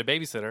have to find a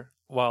babysitter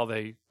while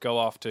they go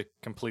off to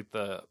complete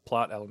the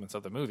plot elements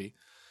of the movie.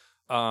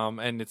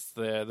 And it's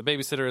the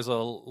babysitter is a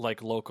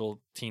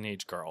local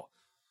teenage girl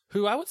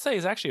who I would say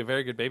is actually a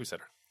very good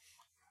babysitter.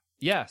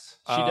 Yes.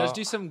 She does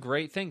do some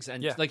great things.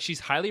 And yeah. she's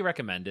highly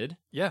recommended.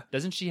 Yeah.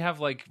 Doesn't she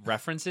have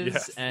references?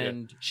 Yes,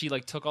 and she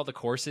took all the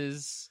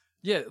courses.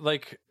 Yeah,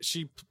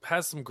 she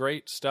has some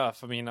great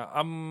stuff. I mean, I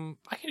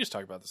can just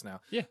talk about this now.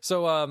 Yeah.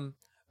 So,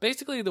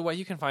 basically, the way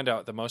you can find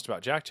out the most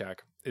about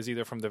Jack is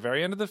either from the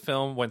very end of the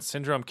film when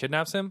Syndrome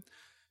kidnaps him.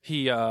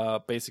 He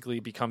basically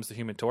becomes the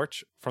Human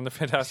Torch from the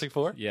Fantastic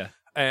Four. Yeah.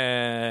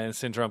 And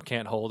Syndrome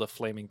can't hold a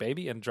flaming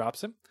baby and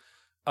drops him.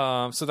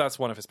 So that's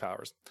one of his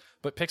powers.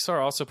 But Pixar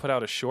also put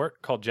out a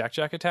short called Jack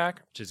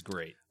Attack, Which is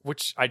great.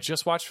 which I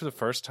just watched for the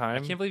first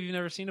time. I can't believe you've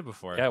never seen it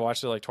before. Yeah, I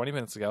watched it 20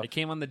 minutes ago. It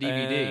came on the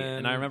DVD.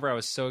 And I And- remember I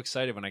was so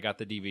excited when I got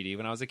the DVD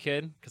when I was a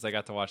kid because I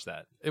got to watch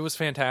that. It was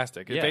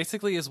fantastic. It Yeah.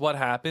 basically is what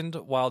happened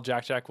while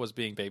Jack was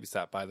being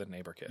babysat by the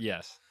neighbor kid.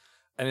 Yes.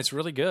 And it's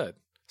really good.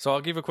 So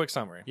I'll give a quick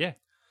summary. Yeah.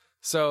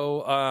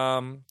 So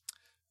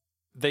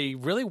they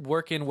really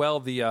work in well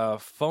the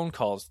phone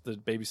calls the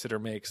babysitter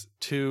makes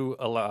to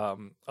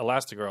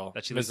Elastigirl.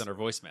 That she leaves on her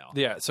voicemail.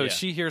 Yeah, so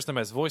she hears them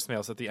as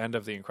voicemails at the end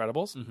of The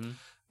Incredibles. Mm-hmm.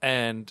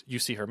 and you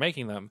see her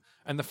making them.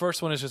 And the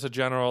first one is just a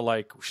general,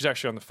 like, she's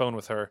actually on the phone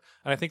with her.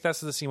 And I think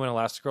that's the scene when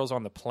Elastigirl's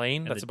on the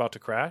plane that's about to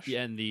crash.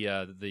 Yeah, and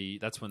the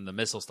that's when the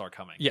missiles start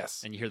coming.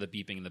 Yes. And you hear the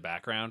beeping in the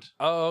background.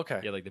 Oh, okay.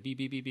 Yeah, like the beep,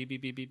 beep, beep, beep,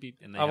 beep, beep, beep, beep.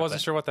 And I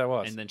wasn't sure what that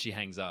was. And then she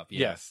hangs up. Yeah.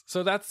 Yes.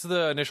 So that's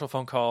the initial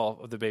phone call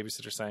of the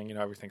babysitter saying,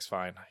 everything's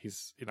fine.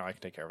 He's, I can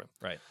take care of him.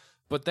 Right.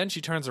 But then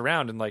she turns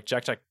around and, like,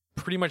 Jack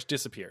pretty much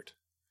disappeared.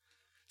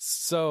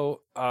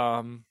 So,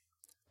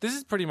 this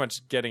is pretty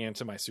much getting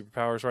into my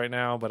superpowers right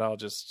now, but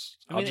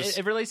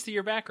it relates to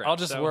your background. I'll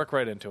just work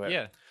right into it.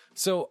 Yeah.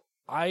 So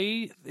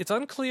it's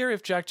unclear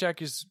if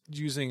Jack is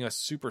using a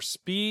super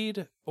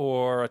speed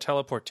or a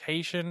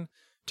teleportation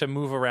to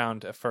move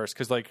around at first.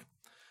 Cause like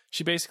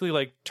she basically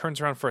like turns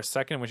around for a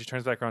second. When she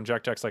turns back around,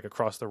 Jack's like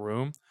across the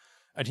room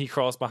and he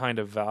crawls behind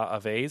a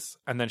vase,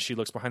 and then she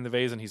looks behind the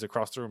vase and he's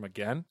across the room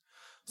again.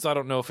 So I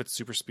don't know if it's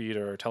super speed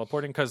or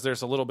teleporting, cause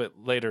there's a little bit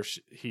later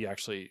he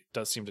actually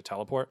does seem to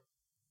teleport.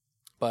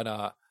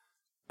 But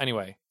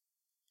anyway,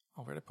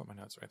 where did I put my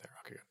notes? Right there.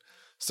 Okay, good.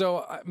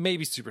 So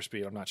maybe super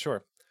speed. I'm not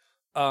sure.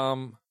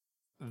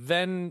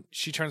 Then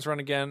she turns around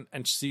again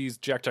and sees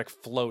Jack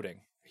floating.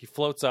 He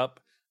floats up,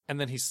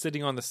 and then he's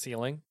sitting on the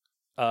ceiling,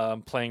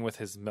 playing with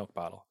his milk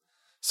bottle.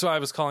 So I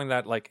was calling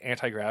that like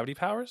anti-gravity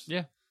powers.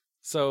 Yeah.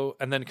 So,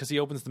 and then because he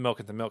opens the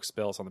milk and the milk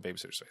spills on the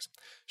babysitter's face.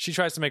 She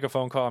tries to make a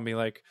phone call and be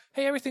like,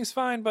 hey, everything's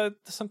fine, but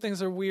some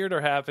things are weird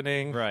are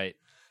happening. Right.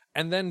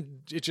 And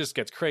then it just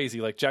gets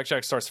crazy. Like Jack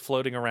starts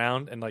floating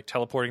around and like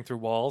teleporting through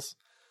walls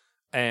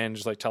and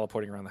just like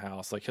teleporting around the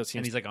house. Like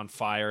he's like on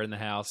fire in the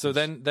house. So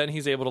then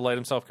he's able to light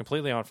himself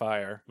completely on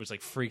fire, which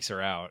like freaks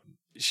her out.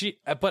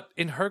 But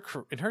in her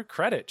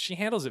credit, she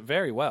handles it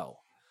very well.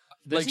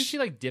 Doesn't she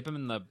like dip him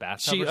in the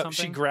bathtub or something?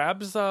 She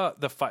grabs they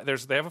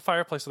have a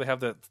fireplace, so they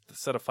have the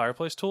set of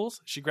fireplace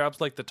tools. She grabs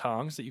like the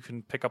tongs that you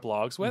can pick up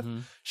logs with.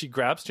 Mm-hmm. She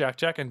grabs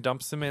Jack and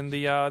dumps him in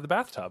the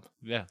bathtub.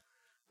 Yeah.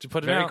 To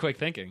put it very out. Quick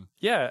thinking.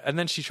 Yeah, and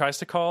then she tries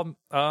to call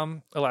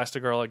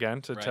Elastigirl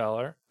again to tell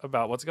her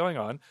about what's going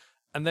on.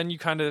 And then you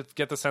kind of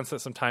get the sense that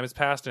some time has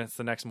passed and it's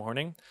the next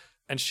morning.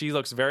 And she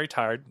looks very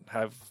tired,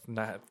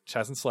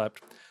 hasn't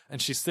slept.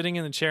 And she's sitting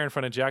in the chair in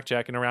front of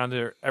Jack, and around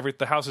her,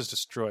 the house is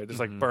destroyed. There's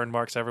like burn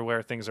marks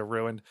everywhere. Things are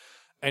ruined.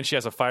 And she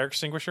has a fire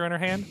extinguisher in her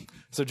hand.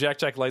 So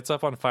Jack lights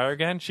up on fire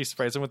again. She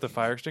sprays him with the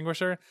fire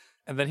extinguisher.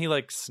 And then he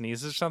like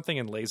sneezes or something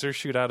and lasers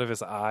shoot out of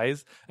his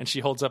eyes. And she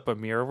holds up a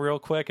mirror real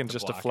quick and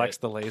just deflects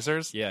the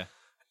lasers. Yeah.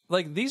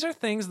 Like these are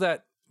things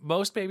that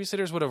most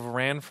babysitters would have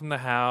ran from the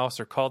house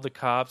or called the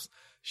cops.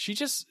 She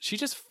just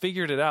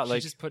figured it out. She's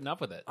like just putting up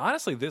with it.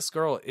 Honestly, this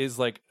girl is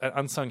like an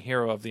unsung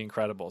hero of The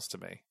Incredibles to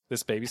me.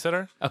 This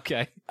babysitter.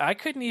 Okay. I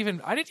didn't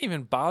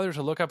even bother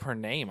to look up her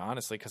name,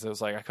 honestly, because it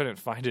was like I couldn't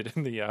find it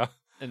in the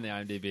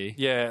IMDb.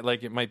 Yeah,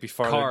 like it might be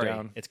farther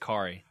down. It's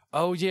Kari.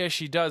 Oh yeah,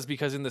 she does,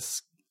 because in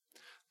this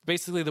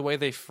basically the way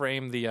they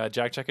frame the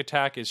Jack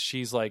attack is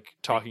she's like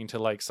talking to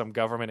like some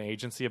government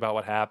agency about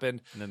what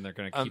happened, and then they're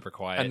going to keep her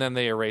quiet, and then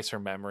they erase her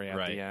memory at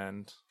the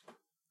end.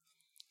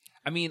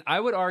 I mean, I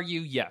would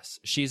argue, yes,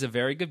 she's a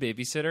very good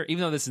babysitter,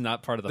 even though this is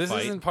not part of the fight.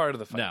 This isn't part of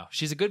the fight. No,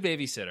 she's a good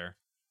babysitter,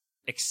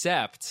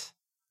 except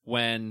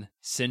when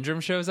Syndrome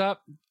shows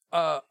up.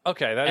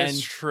 Okay, that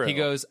is true. He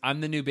goes,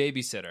 I'm the new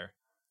babysitter.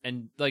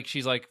 And like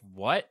she's like,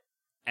 what?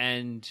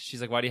 And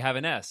she's like, why do you have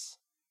an S?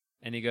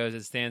 And he goes,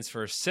 it stands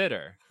for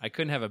sitter. I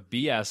couldn't have a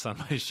BS on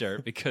my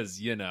shirt because,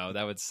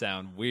 that would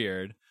sound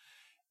weird.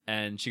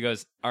 And she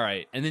goes, all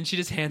right. And then she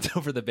just hands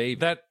over the baby.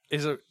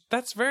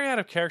 That's very out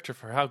of character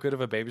for how good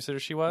of a babysitter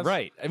she was.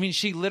 Right. I mean,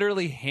 she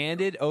literally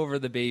handed over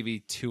the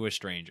baby to a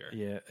stranger.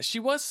 Yeah. She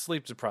was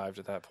sleep deprived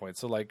at that point.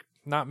 So like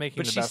not making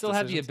the best decisions. But she still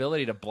had the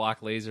ability to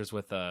block lasers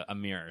with a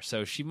mirror.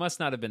 So she must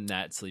not have been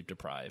that sleep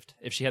deprived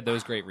if she had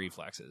those great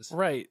reflexes.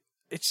 Right.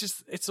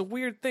 It's a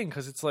weird thing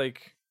because it's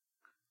like,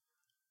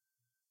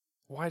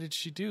 why did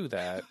she do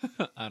that?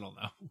 I don't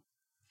know.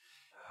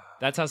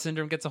 That's how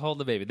Syndrome gets a hold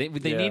of the baby.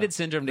 They needed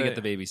Syndrome to get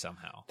the baby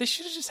somehow. They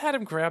should have just had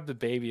him grab the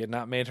baby and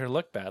not made her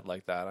look bad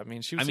like that. I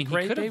mean, she was a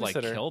great babysitter. He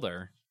could have killed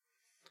her.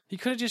 He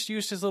could have just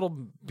used his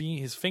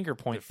his finger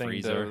point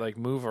thing to like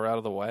move her out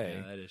of the way.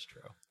 Yeah, that is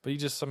true. But he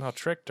just somehow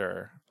tricked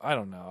her. I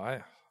don't know.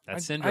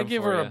 That's Syndrome. I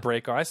give her a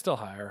break. I still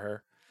hire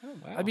her. Oh,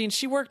 wow. I mean,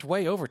 she worked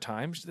way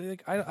overtime.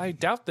 I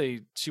doubt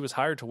she was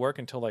hired to work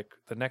until like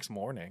the next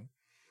morning.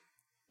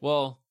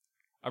 Well,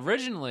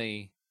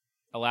 originally,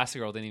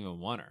 Elastigirl didn't even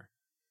want her.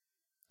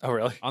 Oh,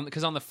 really?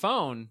 Because on the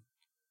phone,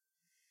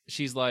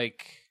 she's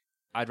like,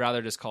 I'd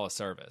rather just call a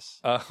service.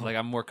 Like,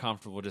 I'm more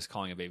comfortable just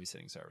calling a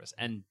babysitting service.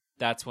 And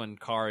that's when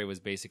Kari was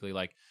basically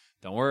like,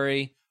 don't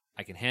worry,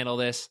 I can handle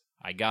this.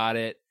 I got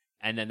it.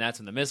 And then that's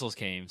when the missiles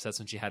came. So that's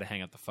when she had to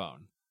hang up the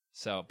phone.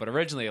 So, but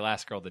originally,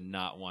 Elastigirl did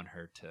not want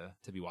her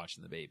to be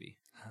watching the baby.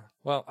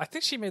 Well, I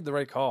think she made the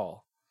right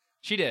call.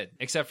 She did,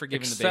 except for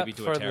giving the baby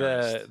to a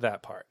terrorist.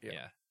 That part,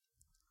 yeah.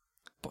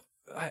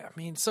 I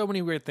mean, so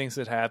many weird things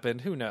that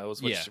happened. Who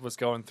knows what was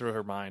going through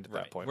her mind at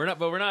that point? We're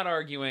not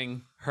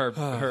arguing her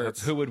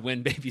who would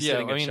win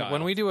babysitting a child.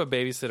 When we do a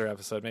babysitter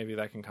episode, maybe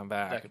that can come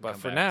back. But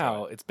for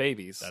now, it's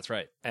babies. That's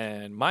right.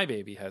 And my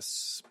baby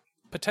has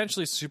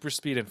potentially super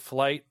speed and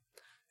flight.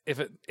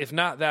 If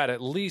not that,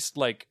 at least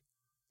like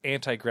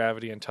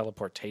anti-gravity and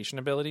teleportation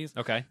abilities.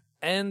 Okay.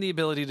 And the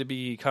ability to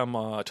become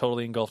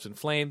totally engulfed in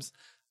flames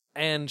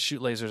and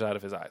shoot lasers out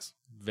of his eyes.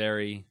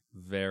 Very,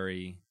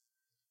 very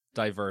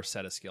diverse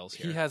set of skills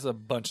here. He has a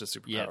bunch of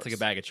superpowers. Yeah, it's like a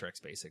bag of tricks,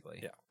 basically.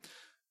 Yeah.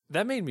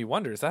 That made me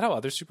wonder, is that how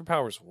other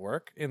superpowers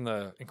work in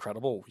the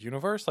Incredible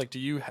universe? Like, do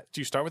you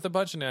start with a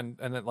bunch and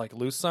then like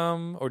lose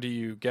some, or do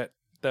you get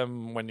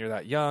them when you're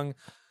that young?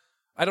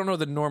 I don't know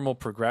the normal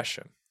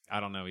progression. I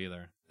don't know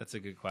either. That's a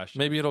good question.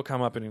 Maybe it'll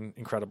come up in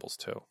Incredibles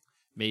too.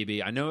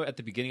 Maybe. I know at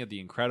the beginning of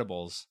The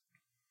Incredibles,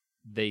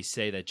 they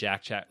say that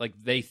Jack, like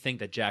they think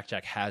that Jack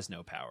has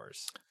no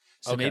powers.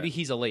 So Okay. maybe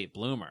he's a late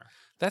bloomer.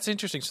 That's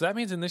interesting. So that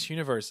means in this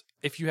universe,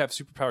 if you have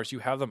superpowers, you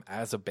have them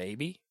as a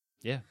baby?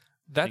 Yeah.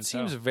 That think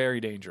seems so. very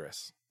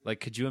dangerous. Like,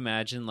 could you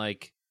imagine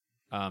like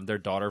their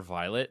daughter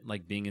Violet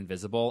like being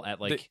invisible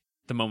at like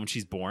the moment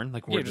she's born?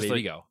 Like, where'd the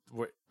baby go?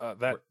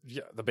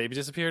 The baby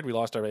disappeared. We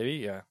lost our baby.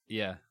 Yeah,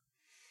 Yeah.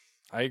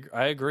 I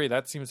agree.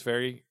 That seems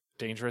very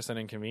dangerous and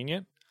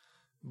inconvenient.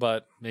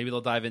 But Maybe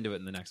they'll dive into it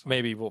in the next one.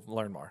 maybe we'll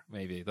learn more.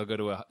 Maybe they'll go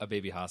to a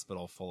baby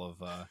hospital full of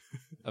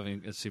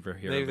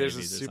superhero. Maybe there's a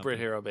babies or something.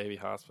 superhero baby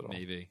hospital.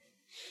 Maybe.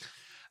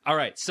 All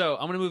right, so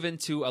I'm going to move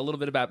into a little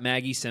bit about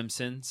Maggie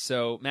Simpson.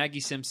 So Maggie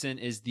Simpson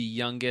is the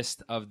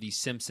youngest of the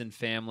Simpson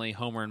family.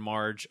 Homer and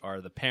Marge are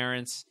the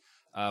parents.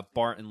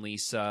 Bart and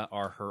Lisa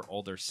are her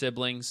older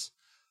siblings.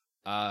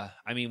 I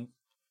mean,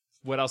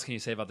 what else can you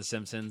say about The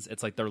Simpsons?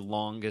 It's like their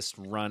longest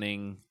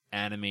running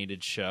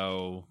animated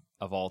show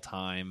of all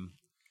time.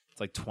 It's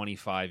like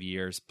 25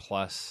 years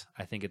plus,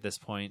 I think, at this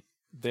point.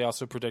 They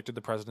also predicted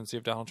the presidency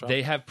of Donald Trump.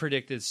 They have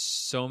predicted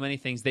so many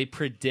things. They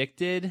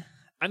predicted,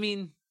 I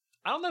mean,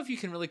 I don't know if you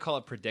can really call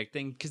it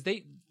predicting, because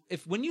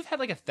when you've had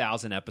like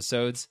 1,000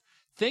 episodes,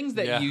 things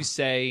that you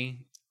say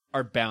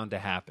are bound to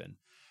happen.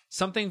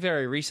 Something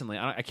very recently,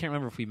 I can't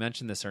remember if we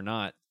mentioned this or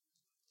not,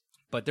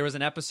 but there was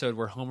an episode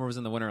where Homer was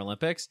in the Winter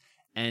Olympics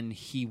and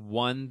he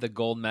won the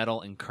gold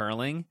medal in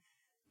curling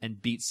and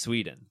beat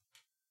Sweden,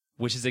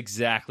 which is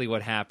exactly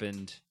what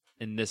happened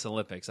in this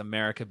Olympics.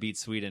 America beat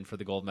Sweden for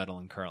the gold medal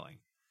in curling,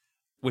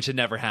 which had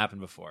never happened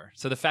before.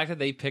 So the fact that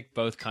they picked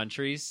both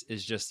countries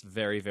is just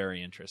very,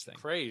 very interesting.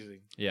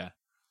 Crazy. Yeah.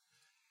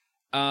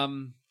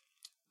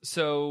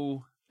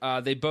 So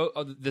they both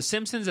The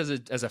Simpsons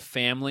as a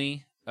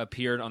family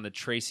appeared on the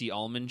Tracy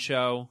Ullman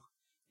show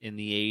in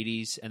the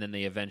 80s, and then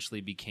they eventually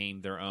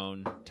became their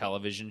own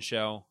television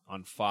show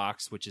on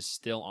Fox, which is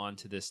still on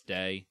to this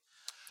day.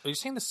 Are you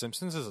saying The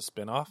Simpsons is a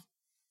spinoff?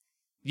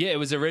 Yeah, it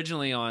was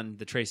originally on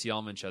the Tracy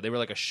Ullman show. They were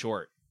like a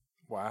short.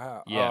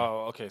 Wow. Yeah.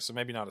 Oh, okay. So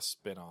maybe not a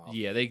spinoff.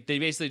 Yeah, they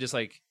basically just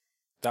like,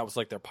 That was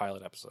like their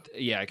pilot episode.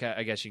 yeah,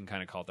 I guess you can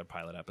kind of call it their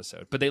pilot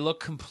episode. But they look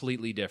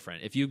completely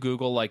different. If you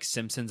Google like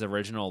Simpsons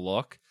original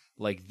look,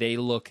 like they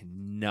look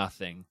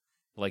nothing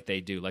like they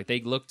do. Like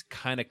they looked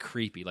kind of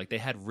creepy. Like they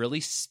had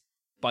really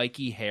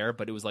spiky hair,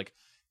 but it was like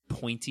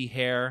pointy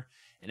hair.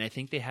 And I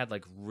think they had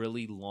like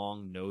really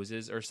long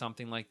noses or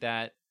something like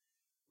that.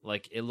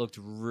 Like it looked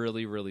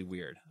really, really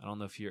weird. I don't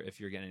know if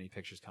you're getting any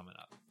pictures coming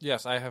up.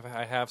 Yes, I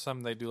have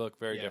some. They do look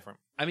very different.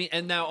 I mean,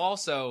 and now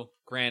also,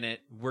 granted,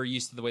 we're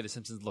used to the way the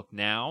Simpsons look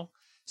now.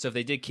 So if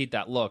they did keep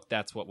that look,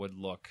 that's what would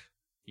look,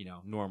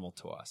 normal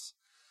to us.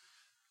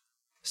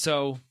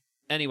 So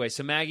anyway,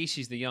 so Maggie,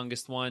 she's the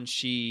youngest one.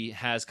 She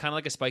has kind of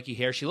like a spiky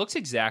hair. She looks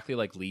exactly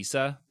like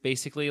Lisa,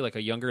 basically, like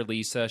a younger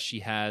Lisa. She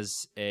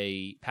has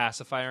a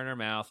pacifier in her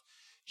mouth.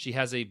 She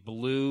has a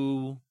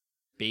blue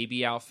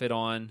baby outfit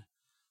on.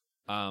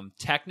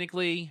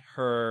 Technically,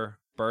 her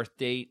birth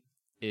date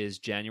is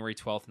January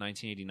 12th,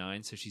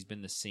 1989, so she's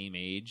been the same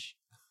age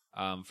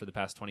for the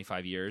past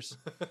 25 years.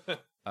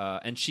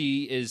 And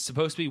she is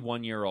supposed to be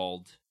 1 year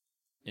old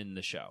in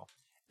the show.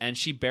 And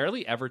she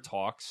barely ever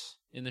talks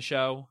in the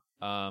show.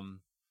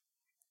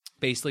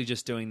 Basically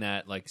just doing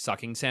that like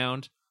sucking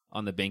sound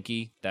on the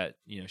binky that,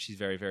 she's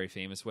very, very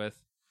famous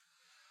with.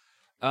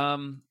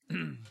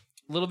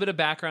 A little bit of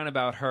background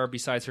about her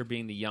besides her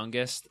being the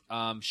youngest.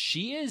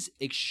 She is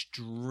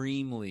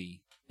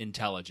extremely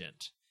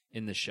intelligent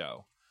in the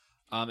show.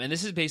 And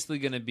this is basically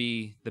going to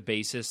be the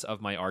basis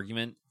of my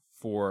argument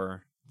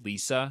for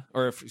Lisa,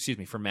 or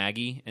for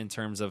Maggie in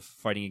terms of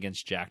fighting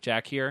against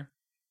Jack here.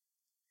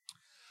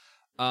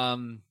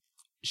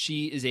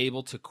 She is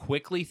able to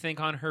quickly think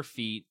on her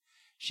feet.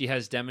 She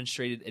has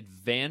demonstrated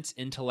advanced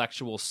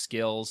intellectual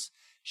skills.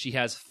 She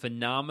has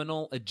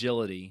phenomenal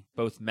agility,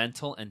 both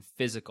mental and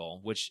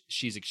physical, which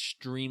she's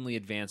extremely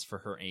advanced for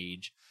her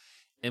age.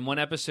 In one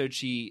episode,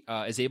 she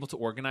is able to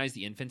organize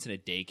the infants in a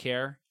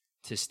daycare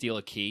to steal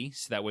a key,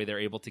 so that way they're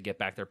able to get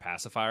back their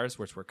pacifiers,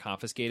 which were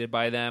confiscated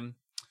by them.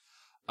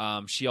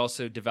 She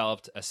also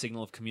developed a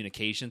signal of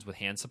communications with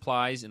hand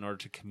supplies in order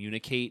to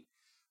communicate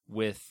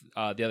with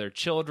the other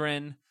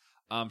children.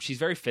 She's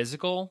very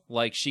physical.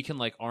 Like, she can,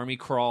 like, army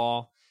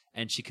crawl,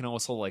 and she can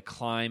also, like,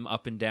 climb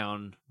up and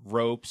down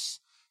ropes.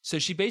 So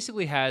she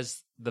basically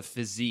has the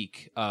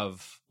physique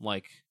of,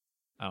 like,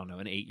 I don't know,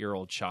 an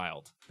 8-year-old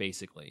child,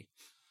 basically.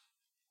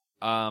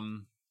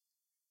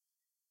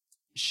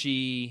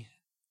 She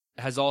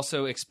has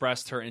also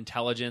expressed her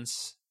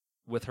intelligence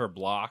with her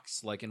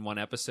blocks. Like in one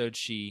episode,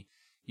 she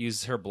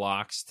uses her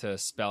blocks to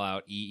spell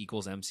out E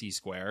 = MC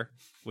square,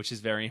 which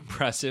is very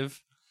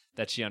impressive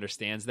that she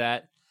understands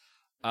that.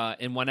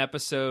 In one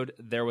episode,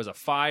 there was a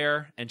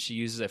fire, and she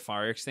uses a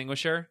fire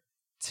extinguisher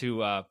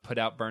to put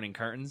out burning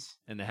curtains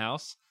in the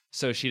house.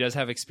 So she does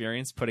have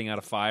experience putting out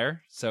a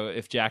fire. So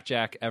if Jack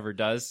Jack ever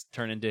does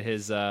turn into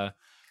his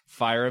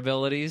fire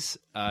abilities,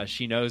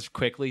 she knows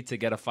quickly to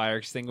get a fire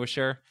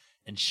extinguisher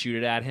and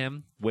shoot it at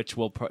him, which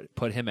will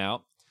put him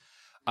out.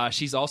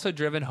 She's also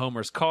driven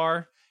Homer's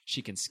car.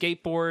 She can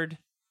skateboard.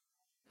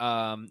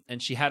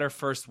 And she had her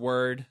first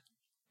word,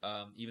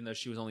 even though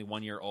she was only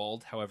 1 year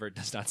old. However, it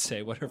does not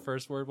say what her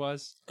first word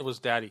was. It was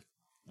daddy.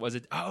 Was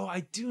it? Oh,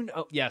 I do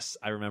know. Yes,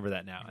 I remember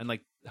that now. And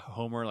like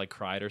Homer like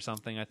cried or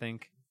something, I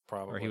think.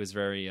 Probably. Or he was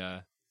very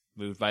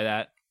moved by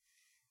that.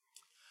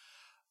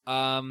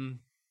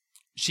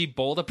 She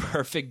bowled a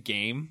perfect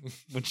game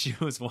when she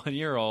was 1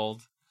 year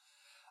old.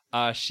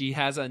 She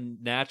has a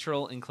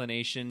natural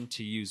inclination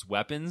to use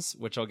weapons,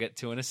 which I'll get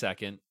to in a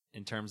second,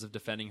 in terms of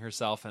defending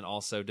herself and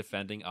also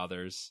defending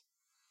others.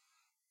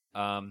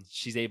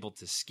 She's able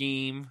to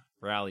scheme,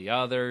 rally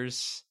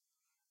others.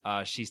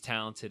 She's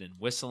talented in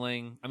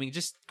whistling. I mean,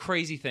 just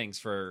crazy things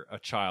for a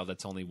child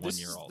that's only 1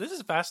 year old. This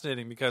is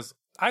fascinating because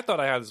I thought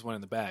I had this one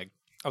in the bag.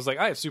 I was like,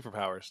 I have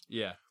superpowers.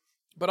 Yeah.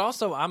 But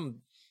also,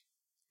 I'm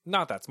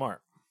not that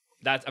smart.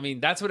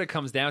 That's what it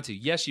comes down to.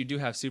 Yes, you do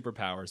have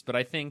superpowers, but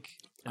I think,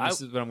 and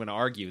this is what I'm going to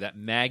argue, that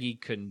Maggie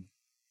can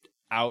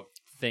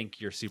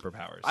outthink your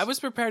superpowers. I was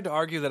prepared to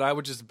argue that I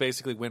would just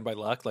basically win by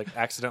luck, like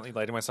accidentally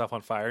lighting myself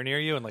on fire near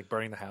you and like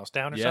burning the house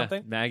down or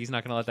something. Maggie's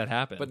not going to let that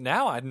happen. But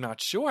now I'm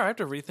not sure. I have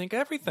to rethink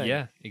everything.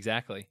 Yeah,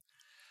 exactly.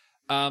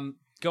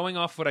 Going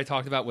off what I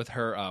talked about with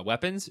her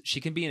weapons,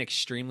 she can be an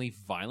extremely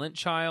violent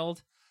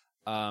child.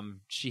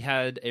 She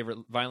had a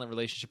violent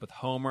relationship with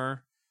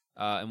Homer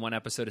in one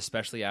episode,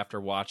 especially after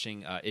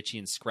watching Itchy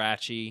and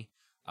Scratchy.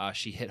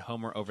 She hit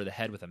Homer over the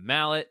head with a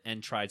mallet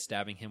and tried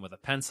stabbing him with a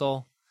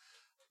pencil.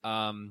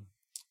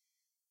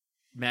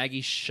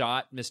 Maggie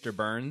shot Mr.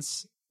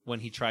 Burns when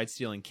he tried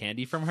stealing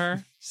candy from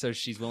her, so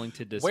she's willing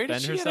to defend Where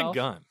did she herself.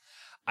 get a gun?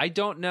 I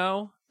don't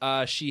know.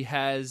 She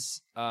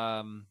has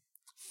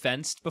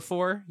fenced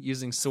before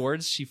using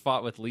swords. She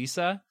fought with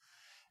Lisa.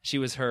 She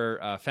was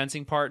her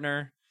fencing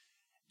partner.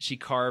 She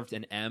carved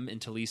an M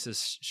into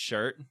Lisa's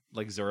shirt,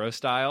 like Zorro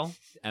style,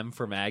 M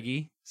for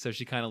Maggie. So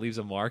she kind of leaves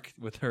a mark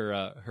with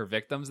her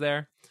victims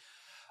there.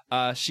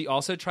 She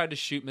also tried to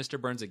shoot Mr.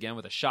 Burns again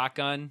with a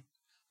shotgun,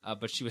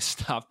 but she was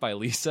stopped by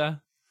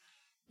Lisa.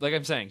 Like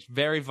I'm saying,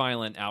 very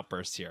violent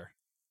outbursts here.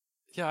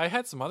 Yeah, I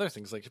had some other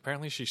things. Like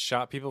apparently she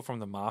shot people from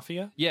the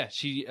mafia. Yeah,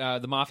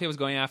 the mafia was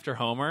going after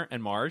Homer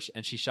and Marge,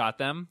 and she shot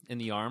them in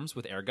the arms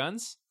with air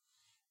guns.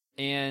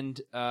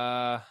 And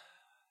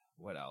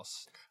what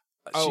else?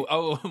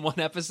 In one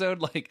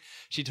episode, like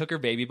she took her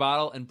baby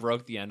bottle and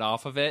broke the end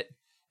off of it,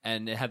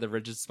 and it had the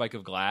rigid spike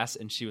of glass,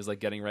 and she was like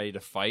getting ready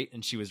to fight,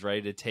 and she was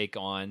ready to take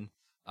on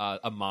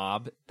a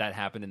mob that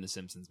happened in the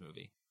Simpsons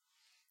movie.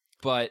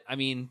 But I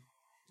mean,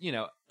 you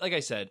know, like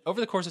I said,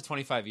 over the course of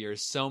 25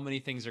 years, so many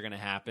things are going to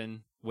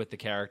happen with the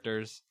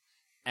characters,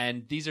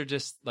 and these are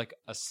just like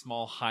a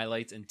small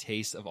highlights and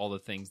taste of all the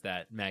things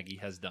that Maggie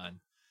has done.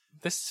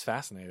 This is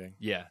fascinating.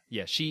 Yeah.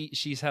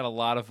 She's had a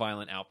lot of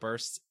violent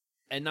outbursts.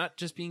 And not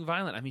just being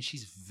violent. I mean,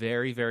 she's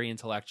very, very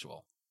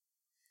intellectual.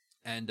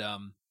 And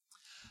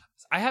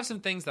I have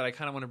some things that I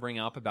kind of want to bring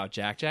up about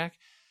Jack Jack.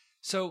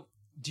 So,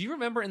 do you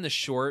remember in the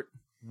short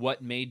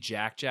what made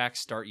Jack Jack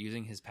start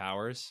using his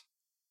powers?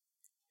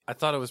 I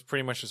thought it was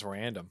pretty much just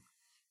random.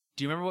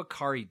 Do you remember what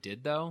Kari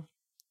did, though?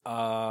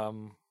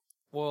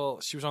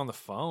 Well, she was on the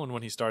phone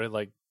when he started,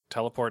 like,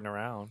 teleporting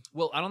around.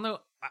 Well, I don't know.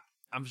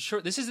 I'm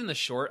sure this is in the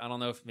short. I don't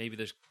know if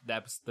maybe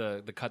that's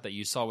the cut that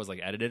you saw was,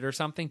 like, edited or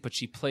something. But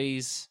she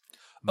plays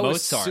Mozart.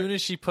 As soon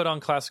as she put on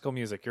classical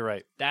music, you're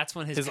right. That's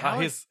when his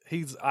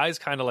eyes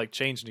kind of like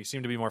changed and he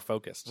seemed to be more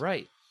focused.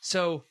 Right.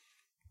 So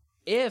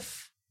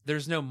if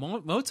there's no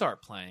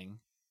Mozart playing,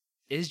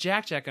 is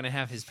Jack Jack going to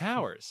have his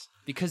powers?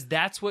 Because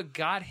that's what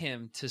got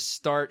him to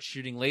start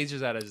shooting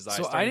lasers out of his eyes.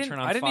 So I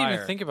didn't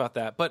even think about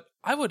that, but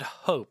I would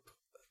hope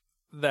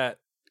that,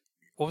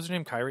 what was her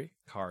name? Kari.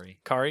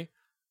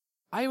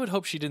 I would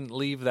hope she didn't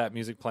leave that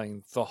music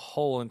playing the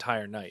whole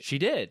entire night. She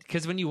did,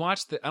 because when you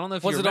watch I don't know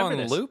if you remember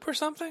remember was it on loop or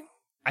something?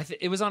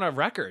 It was on a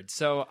record,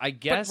 so I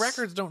guess... But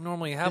records don't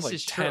normally have like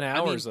 10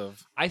 hours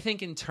of... I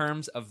think in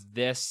terms of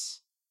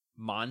this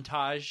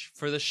montage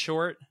for the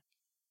short,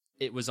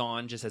 it was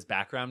on just as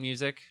background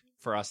music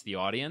for us, the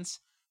audience.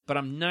 But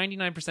I'm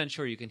 99%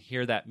 sure you can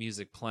hear that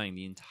music playing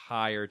the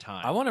entire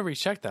time. I want to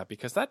recheck that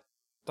because that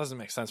doesn't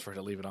make sense for her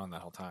to leave it on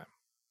that whole time.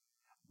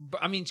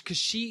 But I mean, because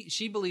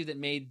she believed it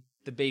made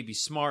the baby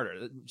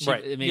smarter.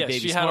 Right. It made baby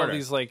she smarter. had all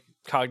these like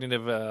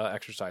cognitive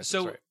exercises.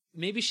 So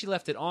maybe she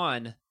left it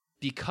on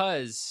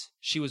because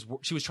she was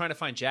trying to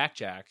find Jack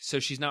Jack, so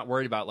she's not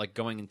worried about like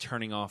going and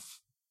turning off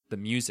the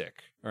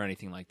music or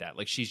anything like that.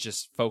 Like she's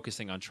just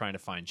focusing on trying to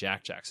find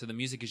Jack Jack. So the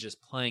music is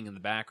just playing in the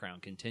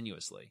background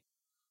continuously.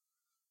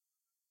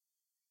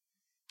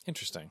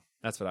 Interesting.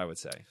 That's what I would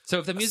say. So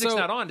if the music's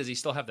not on, does he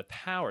still have the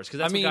powers? Because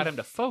that's what got him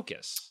to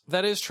focus.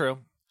 That is true.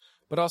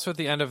 But also at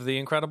the end of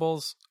The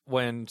Incredibles,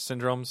 when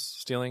Syndrome's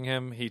stealing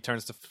him, he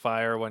turns to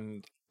fire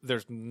when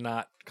there's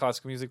not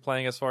classical music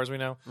playing as far as we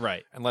know.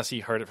 Right. Unless he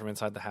heard it from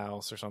inside the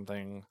house or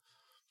something.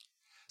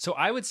 So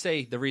I would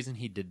say the reason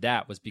he did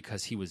that was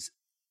because he was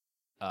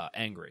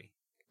angry.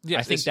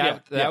 Yes, I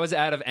think that was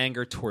out of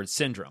anger towards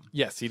Syndrome.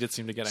 Yes, he did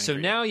seem to get angry. So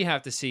now you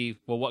have to see,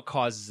 well, what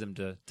causes him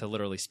to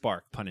literally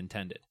spark, pun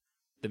intended.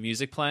 The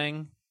music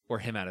playing or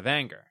him out of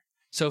anger.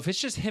 So if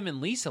it's just him and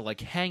Lisa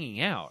like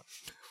hanging out,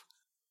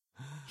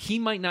 he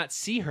might not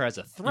see her as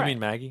a threat. You mean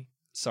Maggie?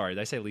 Sorry,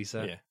 did I say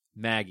Lisa? Yeah.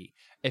 Maggie.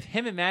 If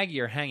him and Maggie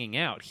are hanging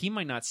out, he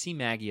might not see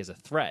Maggie as a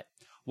threat.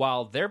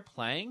 While they're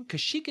playing,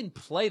 because she can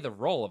play the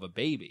role of a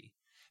baby.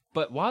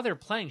 But while they're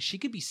playing, she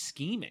could be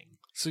scheming.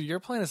 So your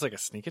plan is like a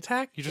sneak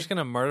attack? You're just going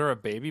to murder a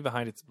baby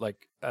behind its,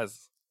 like,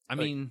 as... I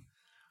mean,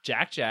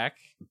 Jack.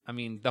 I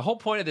mean, the whole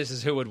point of this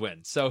is who would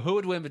win. So who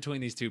would win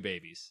between these two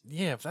babies?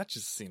 Yeah, that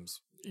just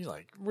seems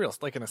like real,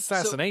 like an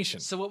assassination.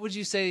 So what would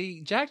you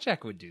say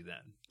Jack would do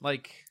then?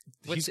 Like,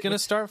 he's going to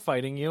start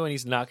fighting you, and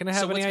he's not going to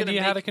have any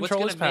idea how to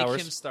control his powers. What's going to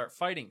make him start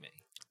fighting me?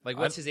 Like,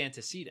 what's his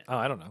antecedent? Oh,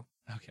 I don't know.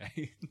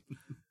 Okay.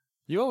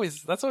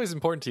 That's always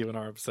important to you in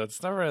our episodes.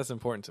 It's never as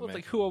important to me.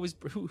 Like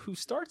who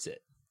starts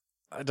it?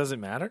 Does it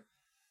matter?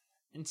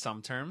 In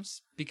some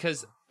terms,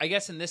 because I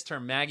guess in this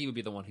term, Maggie would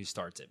be the one who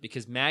starts it,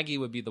 because Maggie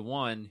would be the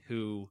one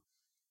who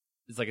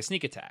is like a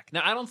sneak attack.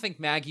 Now, I don't think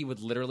Maggie would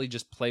literally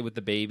just play with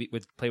the baby,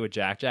 play with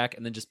Jack,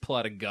 and then just pull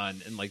out a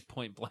gun and like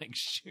point blank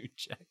shoot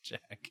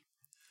Jack.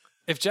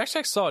 If Jack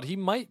saw it, he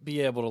might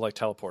be able to like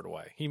teleport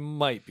away. He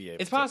might be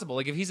able. It's possible.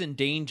 Like if he's in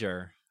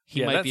danger,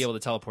 he might be able to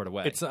teleport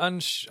away. It's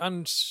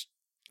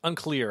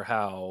unclear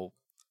how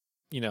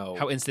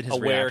how instant his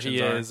aware reactions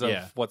he is are.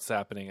 of what's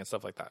happening and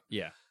stuff like that.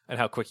 Yeah. And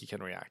how quick he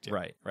can react. Yeah.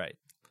 Right.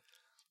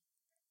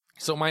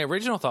 So my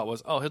original thought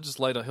was, he'll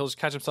just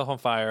catch himself on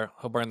fire.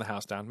 He'll burn the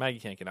house down. Maggie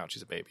can't get out.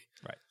 She's a baby.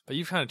 Right. But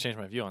you've kind of changed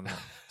my view on that.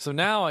 So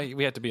now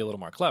we have to be a little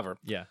more clever.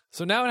 Yeah.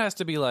 So now it has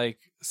to be like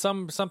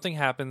something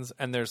happens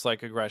and there's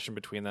like aggression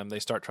between them. They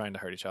start trying to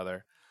hurt each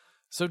other.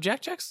 So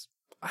Jack's,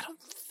 I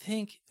don't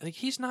think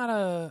he's not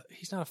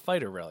a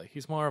fighter really.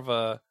 He's more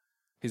of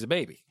he's a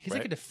baby. He's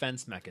like a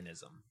defense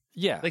mechanism.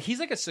 Yeah. Like he's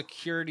like a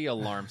security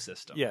alarm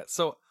system. Yeah.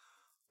 So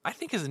I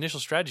think his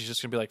initial strategy is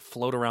just going to be like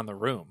float around the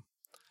room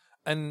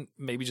and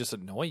maybe just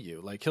annoy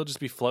you. Like he'll just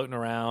be floating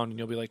around and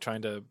you'll be like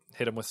trying to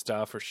hit him with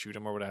stuff or shoot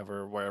him or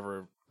whatever,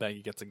 wherever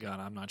Maggie gets a gun.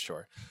 I'm not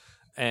sure.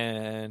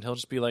 And he'll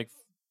just be like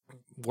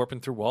warping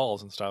through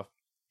walls and stuff.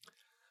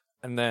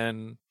 And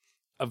then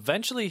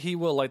eventually he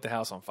will light the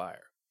house on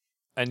fire.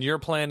 And your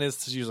plan is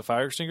to use a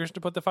fire extinguisher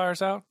to put the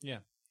fires out? Yeah.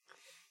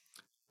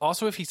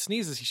 Also, if he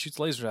sneezes, he shoots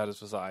lasers out of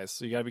his eyes.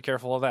 So you got to be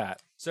careful of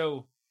that.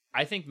 So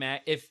I think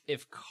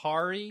if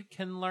Kari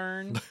can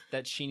learn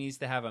that she needs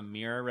to have a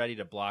mirror ready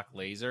to block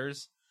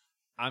lasers,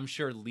 I'm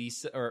sure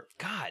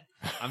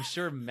I'm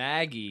sure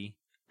Maggie,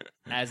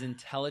 as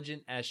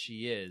intelligent as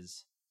she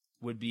is,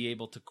 would be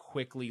able to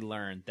quickly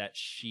learn that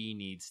she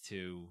needs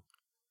to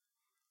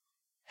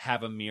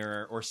have a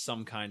mirror or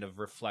some kind of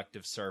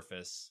reflective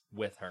surface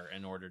with her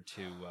in order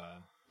to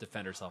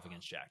defend herself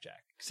against Jack.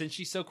 Since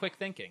she's so quick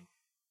thinking.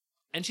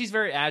 And she's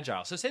very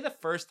agile. So say the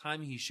first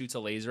time he shoots a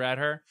laser at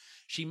her,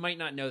 she might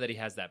not know that he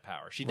has that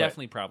power. She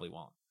definitely probably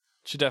won't.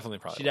 She definitely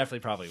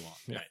probably won't.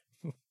 Yeah.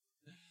 Right.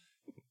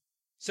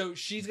 So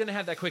she's going to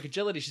have that quick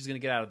agility. She's going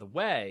to get out of the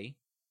way.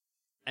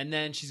 And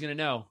then she's going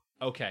to know,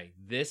 okay,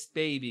 this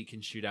baby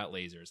can shoot out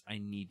lasers. I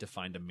need to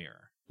find a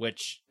mirror.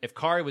 Which, if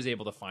Kari was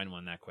able to find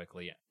one that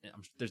quickly,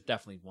 there's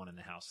definitely one in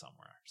the house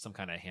somewhere. Some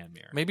kind of hand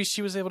mirror. Maybe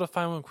she was able to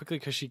find one quickly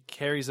because she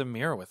carries a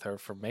mirror with her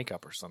for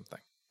makeup or something.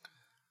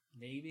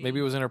 Maybe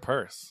it was in her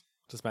purse.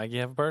 Does Maggie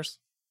have a purse?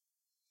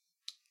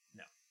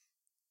 No.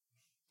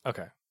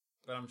 Okay.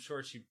 But I'm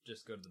sure she'd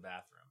just go to the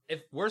bathroom.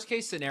 If worst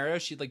case scenario,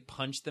 she'd like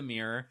punch the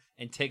mirror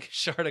and take a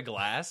shard of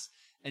glass,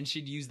 and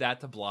she'd use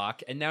that to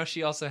block. And now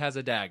she also has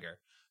a dagger.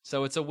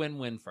 So it's a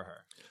win-win for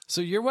her.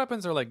 So your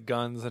weapons are like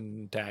guns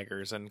and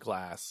daggers and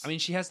glass. I mean,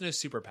 she has no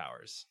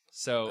superpowers.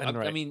 So,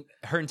 right. I mean,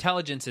 her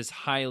intelligence is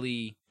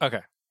highly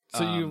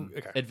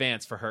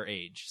advanced for her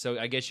age. So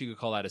I guess you could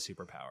call that a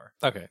superpower.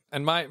 Okay.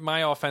 And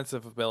my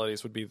offensive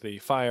abilities would be the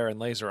fire and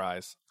laser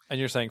eyes. And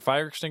you're saying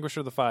fire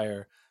extinguisher the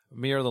fire,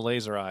 mirror the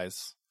laser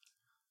eyes.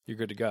 You're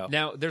good to go.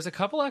 Now, there's a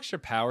couple extra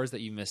powers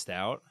that you missed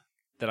out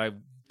that I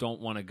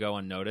don't want to go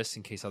unnoticed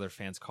in case other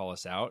fans call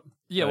us out.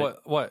 Yeah,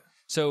 what?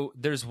 So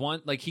there's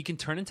one, like he can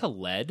turn into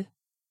lead.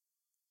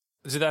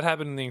 Did that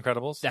happen in The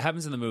Incredibles? That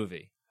happens in the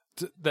movie.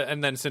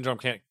 And then Syndrome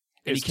can't.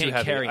 And he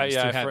can't carry it. It's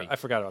too heavy. I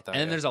forgot about that.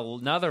 And then there's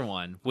another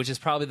one, which is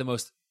probably the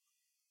most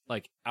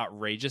like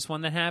outrageous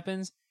one that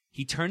happens.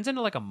 He turns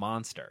into like a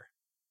monster.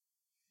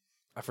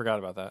 I forgot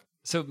about that.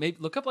 So maybe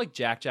look up like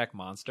Jack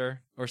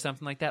Monster or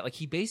something like that. Like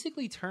he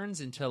basically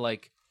turns into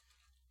like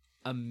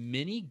a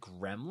mini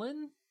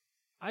gremlin,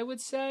 I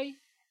would say.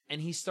 And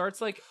he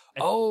starts like...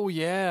 Oh,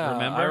 yeah.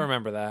 Remember? I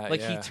remember that.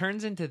 Like he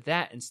turns into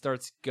that and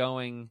starts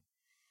going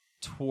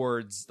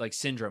towards like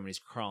Syndrome, and he's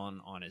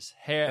crawling on his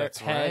hair. That's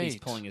head. He's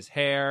right. pulling his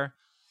hair.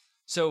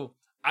 So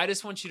I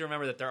just want you to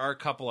remember that there are a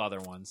couple other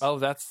ones. Oh,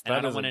 that's and I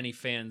that don't is want a- any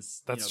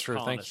fans. that's true.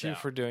 calling Thank us you out.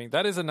 for doing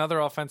that. Is another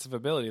offensive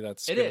ability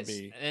that's It going is, to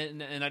be.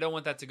 and I don't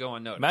want that to go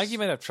unnoticed. Maggie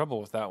might have trouble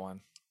with that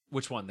one.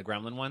 Which one? The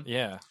Gremlin one?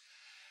 Yeah.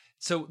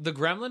 So the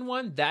Gremlin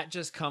one, that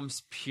just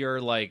comes pure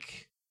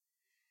like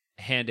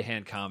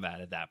hand-to-hand combat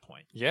at that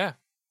point. Yeah.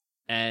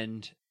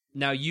 And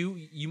now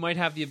you might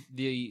have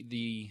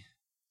the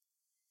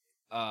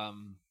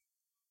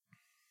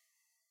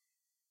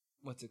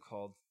what's it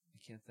called? I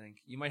can't think.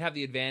 You might have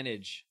the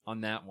advantage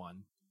on that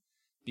one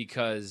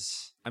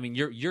because I mean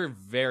you're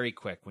very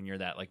quick when you're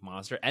that like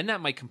monster, and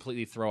that might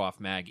completely throw off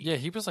Maggie. Yeah,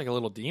 he was like a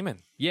little demon.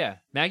 Yeah,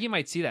 Maggie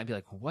might see that and be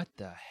like, "What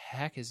the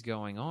heck is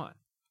going on?"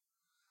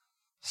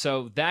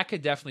 So that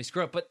could definitely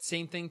screw up. But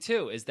same thing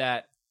too is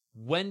that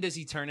when does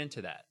he turn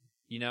into that?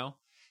 You know,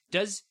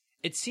 does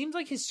it seems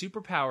like his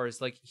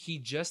superpowers like he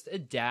just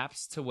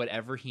adapts to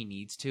whatever he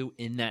needs to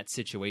in that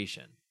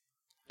situation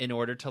in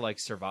order to like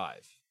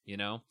survive. You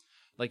know,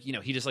 like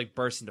he just like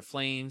bursts into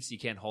flames. You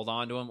can't hold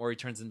on to him, or he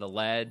turns into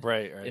lead,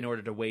 Right. in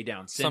order to weigh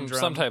down Syndrome.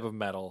 Some type of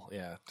metal.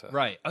 Yeah.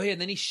 Right. Oh yeah,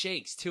 and then he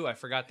shakes too. I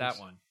forgot that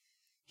one.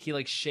 He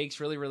like shakes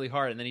really, really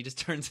hard, and then he just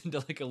turns into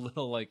like a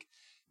little like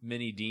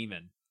mini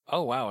demon.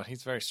 Oh wow, and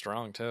he's very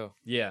strong too.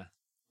 Yeah,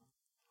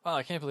 Well,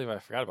 I can't believe I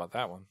forgot about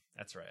that one.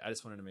 that's right. I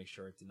just wanted to make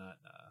sure it did not.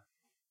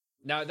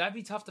 Now that'd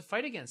be tough to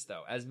fight against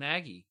though, as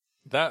Maggie.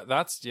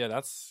 That's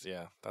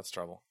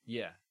trouble.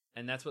 Yeah,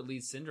 and that's what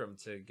leads Syndrome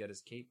to get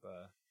his cape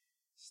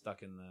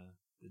stuck in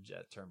the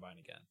jet turbine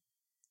again.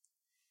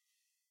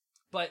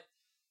 But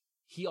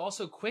he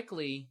also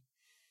quickly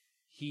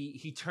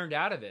he turned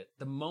out of it.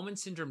 The moment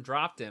Syndrome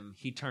dropped him,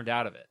 he turned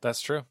out of it.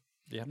 That's true.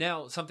 Yeah.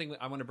 Now, something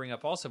I want to bring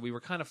up also, we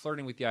were kind of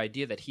flirting with the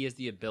idea that he has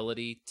the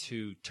ability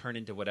to turn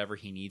into whatever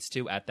he needs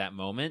to at that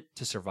moment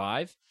to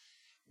survive.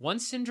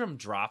 Once Syndrome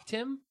dropped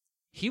him,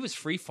 he was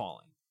free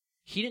falling.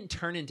 He didn't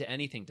turn into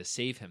anything to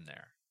save him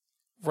there.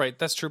 Right,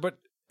 that's true. But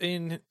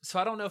So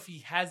I don't know if he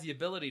has the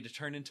ability to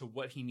turn into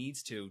what he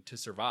needs to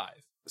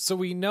survive. so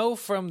we know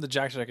from the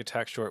Jack Jack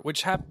Attack short,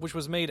 which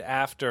was made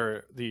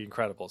after The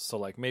Incredibles, so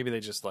like maybe they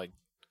just like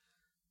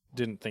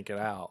didn't think it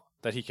out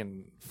that he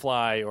can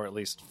fly or at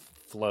least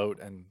float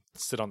and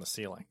sit on the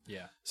ceiling.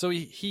 Yeah, So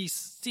he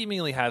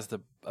seemingly has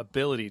the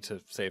ability to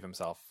save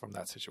himself from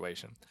that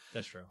situation.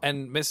 that's true.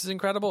 And Mrs.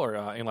 Incredible or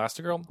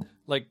Elastigirl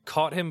like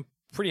caught him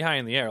pretty high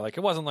in the air. Like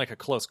it wasn't like a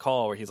close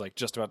call where he's like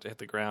just about to hit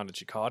the ground and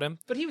she caught him.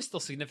 But he was still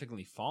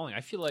significantly falling.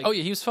 I feel like. Oh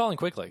yeah, he was falling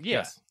quickly. Yeah.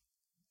 Yes.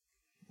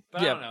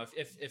 But Yeah. I don't know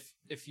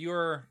if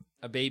you're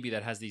a baby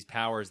that has these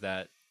powers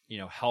that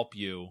help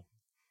you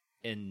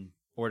in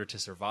order to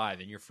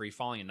survive, and you're free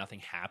falling and nothing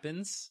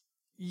happens.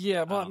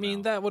 Yeah, well, I don't mean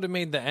know. that would have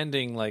made the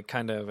ending like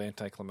kind of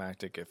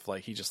anticlimactic if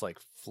like he just like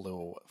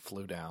flew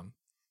down.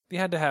 They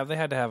had to have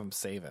him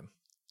save him.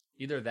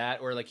 Either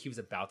that, or like he was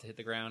about to hit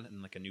the ground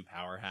and like a new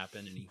power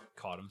happened and he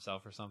caught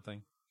himself or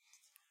something.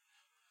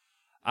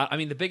 I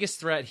mean, the biggest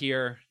threat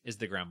here is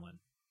the Gremlin.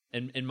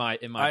 In my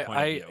point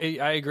of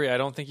view, I agree. I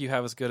don't think you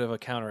have as good of a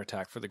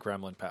counterattack for the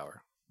Gremlin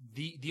power.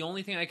 the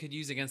only thing I could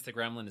use against the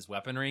Gremlin is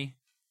weaponry,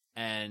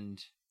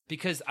 and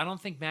because I don't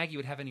think Maggie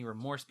would have any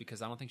remorse,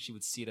 because I don't think she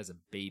would see it as a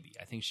baby.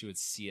 I think she would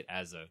see it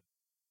as a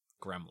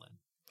gremlin.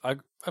 A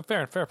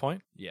fair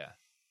point. Yeah.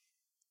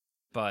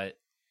 But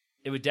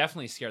it would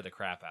definitely scare the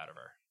crap out of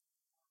her.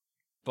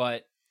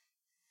 But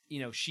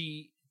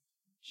she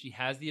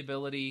has the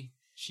ability.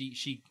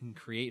 She can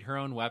create her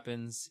own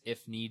weapons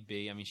if need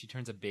be. I mean, she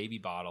turns a baby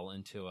bottle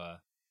into a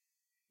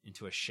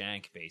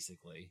shank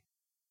basically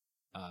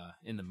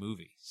in the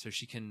movie. So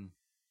she can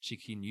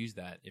use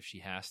that if she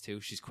has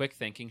to. She's quick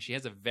thinking. She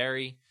has a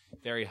very,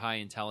 very high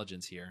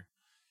intelligence here.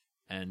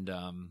 And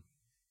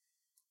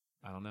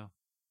I don't know.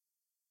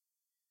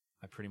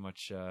 I pretty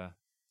much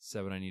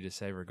said what I need to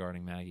say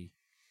regarding Maggie.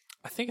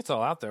 I think it's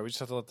all out there. We just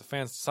have to let the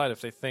fans decide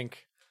if they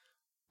think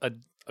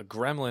a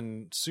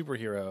gremlin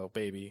superhero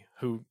baby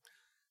who,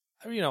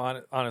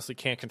 honestly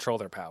can't control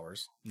their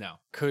powers No.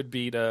 could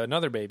beat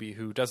another baby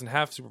who doesn't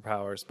have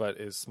superpowers but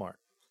is smart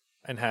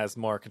and has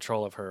more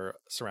control of her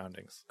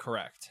surroundings.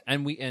 Correct.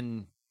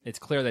 And it's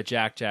clear that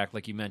Jack,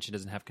 like you mentioned,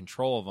 doesn't have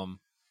control of them,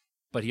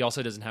 but he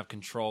also doesn't have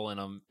control in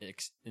them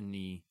in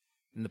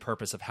the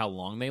purpose of how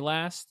long they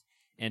last,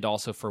 and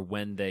also for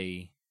when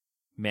they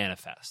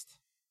manifest.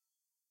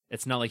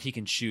 It's not like he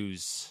can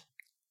choose.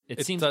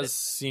 It does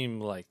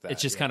seem like that.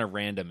 It's just yeah. kind of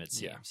random, it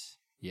seems.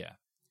 Yeah.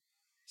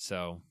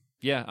 So,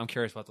 yeah, I'm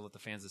curious. We'll have to let the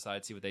fans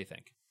decide, see what they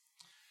think.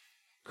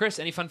 Chris,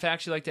 any fun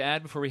facts you'd like to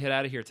add before we head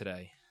out of here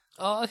today?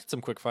 I'll hit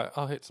some quick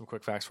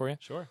facts for you.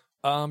 Sure.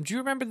 Do you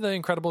remember the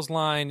Incredibles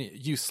line,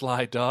 "You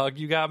sly dog,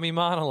 you got me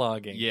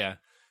monologuing"? Yeah.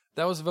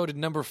 That was voted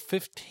number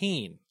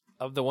 15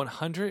 of the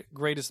 100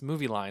 greatest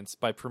movie lines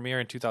by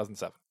Premiere in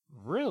 2007.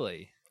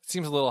 Really? It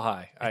seems a little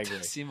high. I It agree.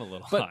 does seem a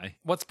little But high.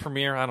 what's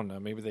Premiere? I don't know.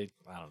 Maybe I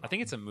don't know. I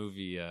think it's a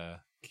movie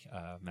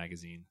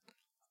magazine.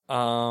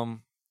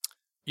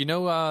 You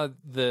know,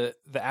 the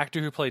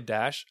actor who played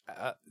Dash,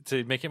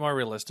 to make it more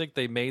realistic,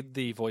 they made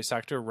the voice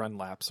actor run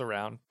laps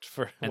around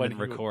for and when then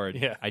he would- record.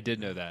 Yeah. I did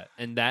know that.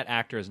 And that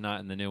actor is not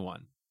in the new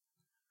one.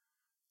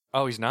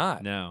 Oh, he's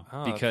not. No,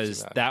 Oh, that's because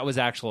too bad. that was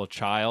actual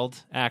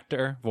child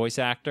actor, voice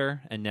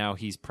actor, and now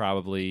he's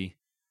probably,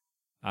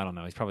 I don't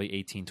know, he's probably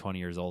 18, 20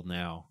 years old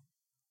now.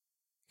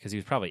 Because he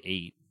was probably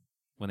 8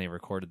 when they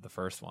recorded the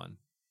first one.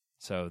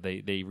 So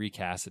they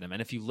recasted him.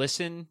 And if you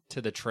listen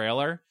to the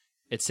trailer,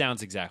 it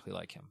sounds exactly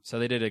like him. So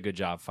they did a good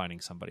job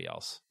finding somebody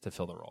else to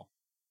fill the role.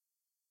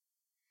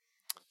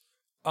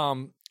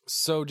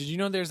 So did you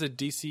know there's a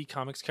DC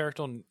Comics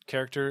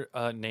character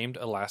named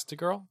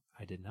Elastigirl?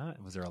 I did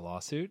not. Was there a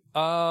lawsuit?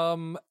 I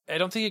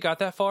don't think it got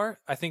that far.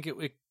 I think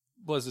it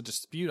was a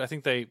dispute. I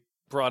think they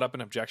brought up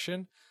an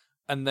objection,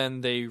 and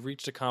then they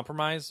reached a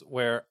compromise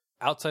where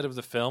outside of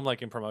the film,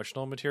 like in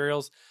promotional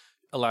materials,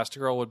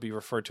 Elastigirl would be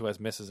referred to as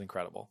Mrs.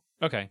 Incredible.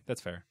 Okay,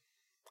 that's fair.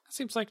 That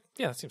seems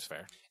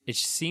fair. It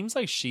seems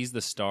like she's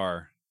the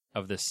star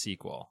of this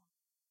sequel.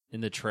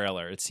 In the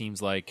trailer, it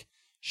seems like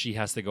she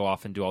has to go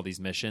off and do all these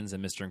missions,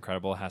 and Mr.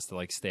 Incredible has to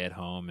like stay at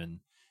home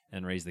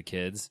and raise the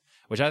kids,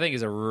 which I think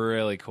is a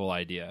really cool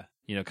idea.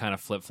 You know, kind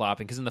of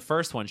flip-flopping. Because in the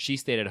first one, she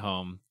stayed at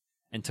home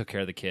and took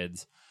care of the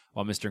kids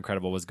while Mr.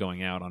 Incredible was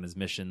going out on his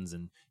missions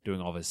and doing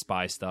all of his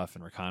spy stuff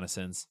and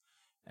reconnaissance.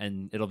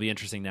 And it'll be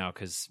interesting now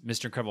because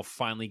Mr. Incredible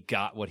finally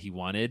got what he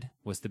wanted,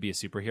 was to be a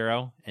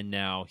superhero, and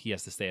now he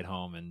has to stay at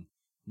home and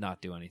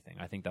not do anything.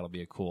 I think that'll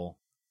be a cool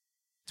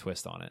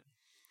twist on it.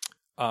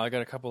 I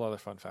got a couple other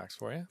fun facts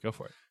for you. Go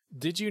for it.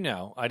 Did you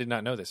know, I did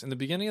not know this, in the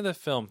beginning of the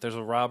film, there's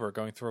a robber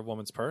going through a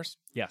woman's purse.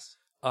 Yes.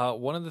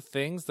 One of the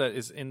things that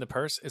is in the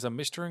purse is a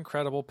Mr.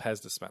 Incredible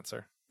Pez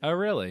dispenser. Oh,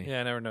 really? Yeah,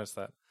 I never noticed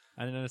that.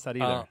 I didn't notice that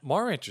either.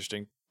 More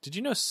interesting, did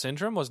you know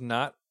Syndrome was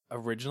not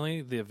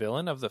originally the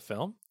villain of the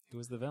film? Who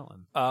was the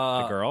villain?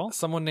 The girl?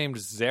 Someone named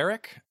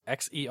Xerek,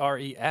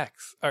 Xerek,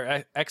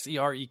 or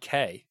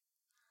Xerek.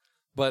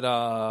 But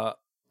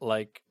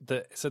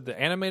the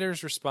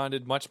animators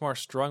responded much more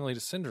strongly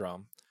to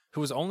Syndrome, who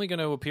was only going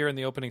to appear in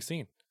the opening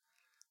scene.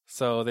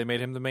 So they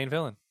made him the main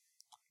villain.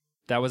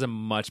 That was a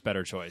much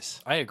better choice.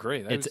 I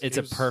agree. It's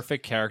a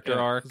perfect character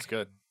arc. It's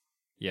good.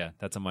 Yeah,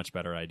 that's a much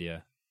better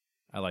idea.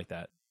 I like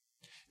that.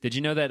 Did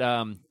you know that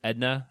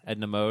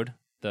Edna Mode,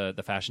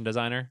 the fashion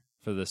designer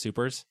for the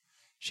Supers,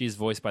 she's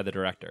voiced by the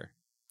director,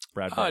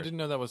 Brad Bird. Oh, I didn't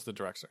know that was the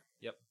director.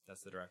 Yep,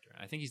 that's the director.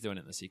 I think he's doing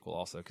it in the sequel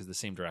also because the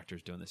same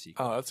director's doing the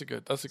sequel. Oh, that's a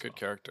good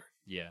character.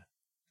 Yeah.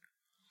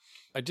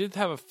 I did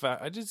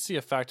see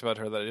a fact about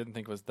her that I didn't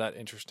think was that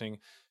interesting.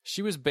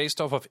 She was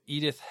based off of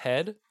Edith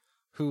Head,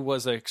 who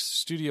was a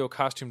studio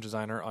costume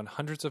designer on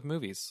hundreds of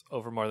movies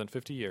over more than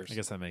 50 years. I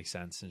guess that makes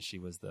sense since she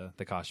was the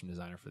costume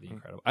designer for The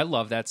Incredible. I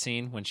love that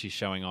scene when she's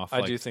showing off.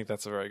 I do think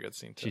that's a very good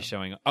scene too. She's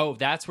showing. Oh,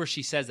 that's where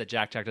she says that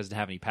Jack doesn't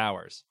have any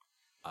powers.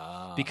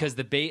 Because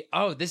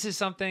this is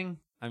something.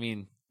 I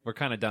mean, we're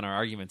kind of done our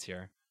arguments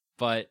here,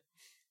 but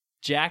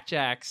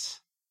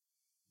Jack's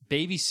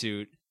baby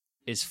suit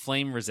is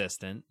flame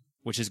resistant,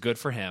 which is good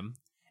for him.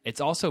 It's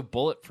also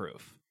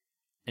bulletproof.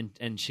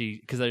 And she,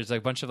 because there's like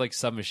a bunch of like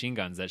submachine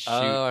guns that shoot.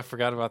 Oh, I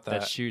forgot about that.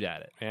 That shoot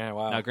at it. Yeah,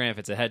 wow. Now, granted, if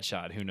it's a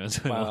headshot, who knows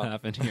what will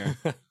happen here.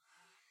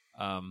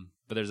 But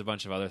there's a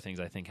bunch of other things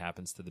I think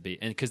happens to the bee,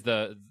 and because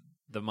the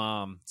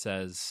mom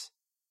says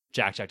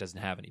Jack doesn't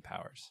have any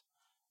powers,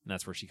 and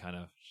that's where she kind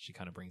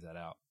of brings that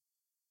out.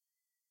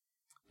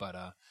 But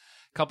a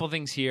couple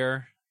things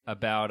here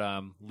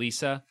about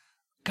Lisa.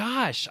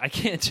 Gosh, I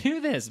can't do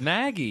this.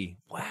 Maggie.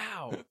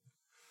 Wow.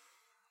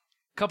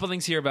 Couple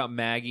things here about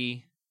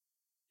Maggie.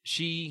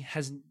 She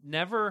has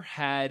never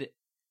had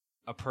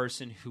a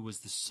person who was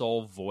the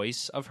sole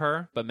voice of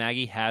her, but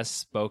Maggie has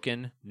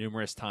spoken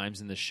numerous times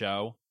in the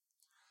show.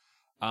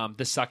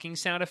 The sucking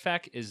sound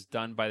effect is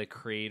done by the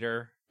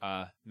creator,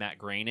 Matt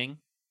Groening.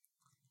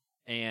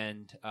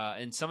 And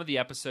in some of the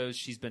episodes,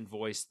 she's been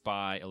voiced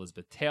by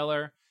Elizabeth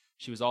Taylor.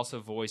 She was also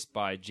voiced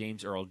by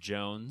James Earl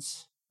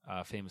Jones,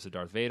 famous of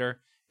Darth Vader,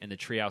 in the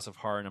Treehouse of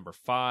Horror number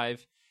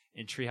 5.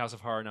 In Treehouse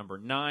of Horror number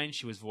 9,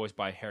 she was voiced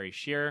by Harry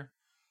Shearer.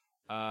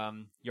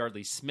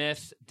 Yardley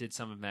Smith did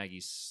some of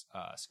Maggie's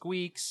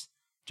squeaks.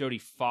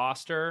 Jodie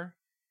Foster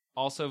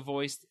also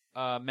voiced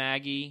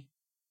Maggie.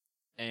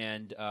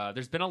 And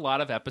there's been a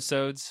lot of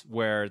episodes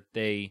where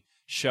they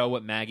show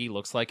what Maggie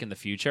looks like in the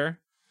future,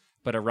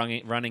 but a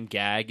running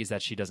gag is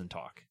that she doesn't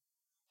talk.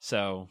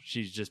 So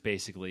she's just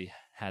basically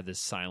had this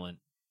silent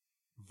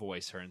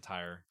voice her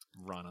entire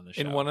run on the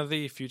show. In one of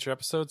the future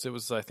episodes, it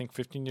was, I think,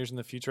 15 years in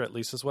the future at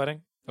Lisa's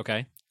wedding.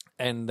 Okay.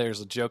 And there's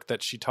a joke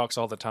that she talks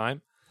all the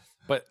time.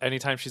 But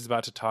anytime she's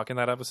about to talk in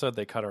that episode,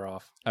 they cut her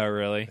off. Oh,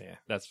 really? Yeah.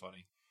 That's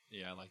funny.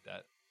 Yeah, I like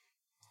that.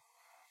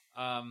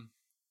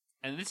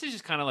 And this is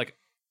just kind of like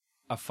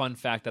a fun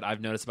fact that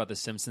I've noticed about The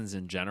Simpsons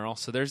in general.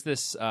 So there's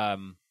this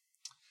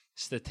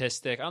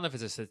statistic. I don't know if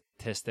it's a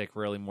statistic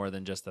really more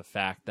than just the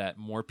fact that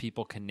more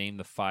people can name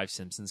the 5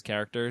 Simpsons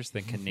characters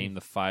than can name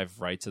the 5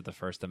 rights of the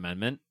First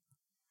Amendment.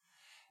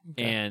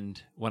 Okay.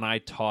 And when I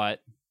taught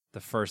the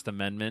First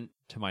Amendment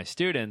to my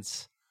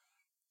students,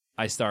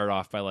 I started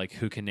off by like,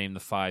 who can name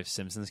the 5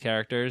 Simpsons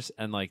characters,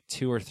 and like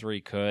 2 or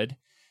 3 could,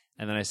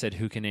 and then I said,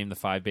 who can name the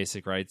 5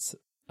 basic rights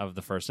of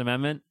the First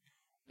Amendment,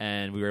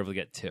 and we were able to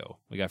get 2.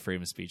 We got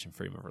freedom of speech and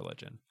freedom of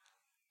religion.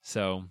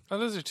 So,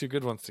 those are 2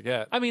 good ones to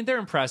get. I mean, they're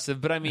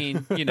impressive, but I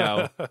mean, you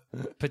know,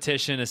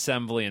 petition,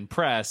 assembly, and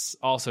press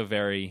also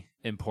very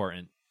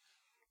important.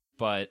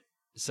 But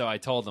so I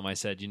told them, I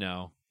said, you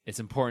know, it's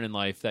important in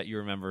life that you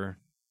remember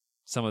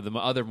some of the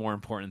other more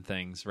important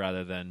things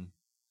rather than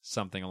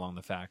something along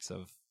the facts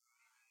of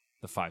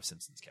the 5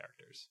 Simpsons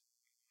characters.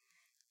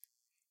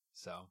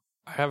 So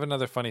I have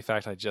another funny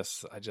fact I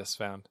just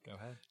found. go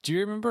ahead. Do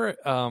you remember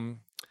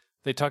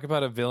they talk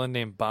about a villain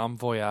named Bon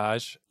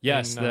Voyage?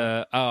 Yes, in,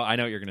 I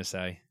know what you're going to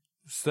say.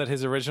 that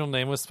his original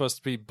name was supposed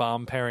to be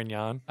Dom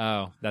Perignon.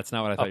 Oh, that's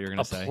not what I thought you were going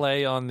to say. A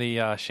play on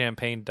the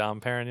champagne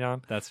Dom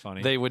Perignon. That's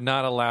funny. They would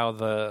not allow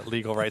the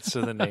legal rights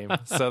to the name,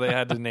 so they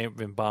had to name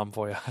him Bon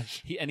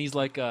Voyage. He's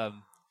like a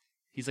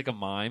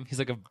mime. He's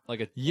like a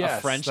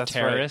Yes, French that's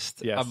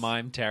terrorist, right. Yes. a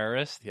mime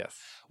terrorist. Yes.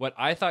 What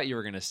I thought you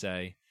were going to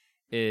say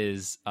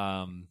is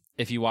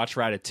if you watch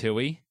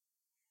Ratatouille,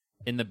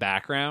 in the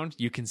background,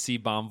 you can see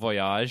Bon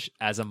Voyage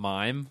as a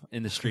mime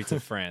in the streets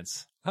of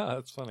France, Oh,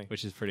 that's funny.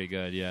 which is pretty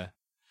good, yeah.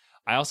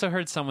 I also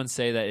heard someone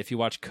say that if you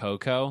watch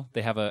Coco,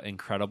 they have an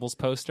Incredibles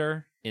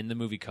poster in the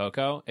movie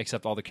Coco,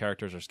 except all the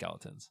characters are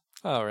skeletons.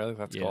 Oh, really?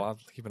 That's Yeah. cool. I'll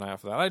keep an eye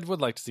out for that. I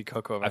would like to see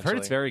Coco eventually. I've heard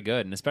it's very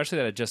good, and especially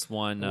that it just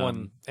won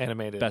one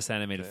animated Best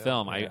Animated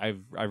Film. Yeah.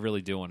 I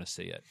really do want to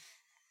see it.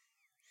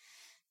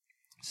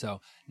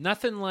 So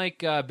nothing like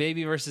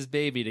Baby versus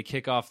Baby to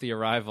kick off the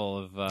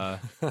arrival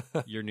of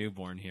your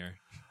newborn here.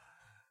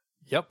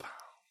 Yep.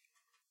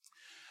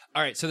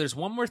 All right, so there's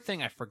one more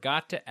thing I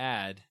forgot to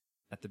add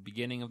at the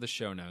beginning of the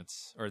show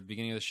notes, or the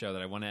beginning of the show,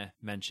 that I want to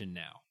mention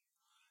now.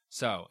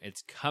 So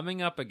it's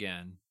coming up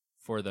again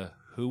for the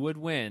Who Would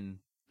Win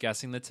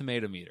Guessing the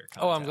Tomato Meter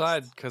contest. Oh, I'm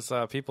glad, because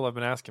people have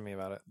been asking me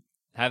about it.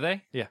 Have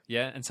they? Yeah.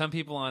 Yeah, and some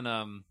people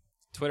on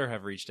Twitter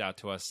have reached out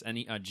to us, and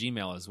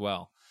Gmail as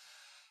well.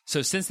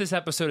 So since this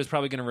episode is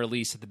probably going to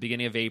release at the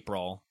beginning of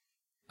April,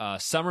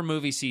 summer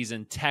movie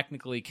season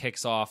technically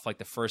kicks off like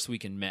the first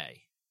week in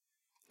May,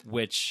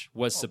 which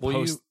was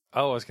supposed...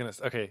 I was going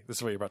to... Okay, this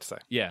is what you're about to say.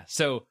 Yeah,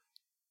 so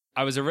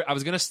I was going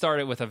to start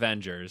it with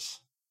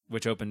Avengers,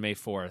 which opened May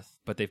 4th,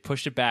 but they've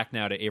pushed it back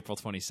now to April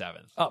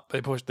 27th. Oh,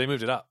 they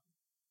moved it up.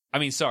 I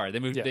mean, sorry, they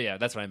moved... Yeah. Yeah,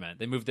 that's what I meant.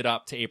 They moved it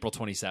up to April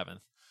 27th.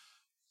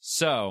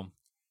 So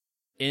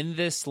in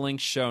this link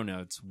show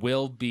notes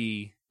will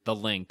be the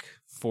link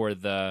for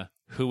the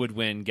Who Would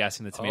Win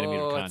Guessing the Tomato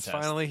Meter contest. It's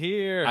finally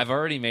here. I've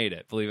already made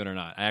it, believe it or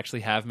not. I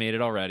actually have made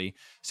it already.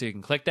 So you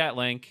can click that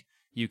link.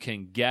 You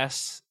can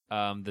guess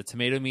the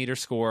tomato meter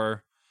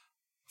score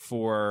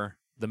for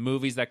the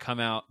movies that come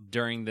out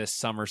during this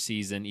summer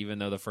season, even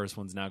though the first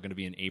one's now going to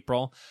be in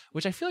April,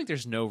 which I feel like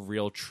there's no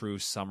real true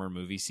summer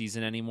movie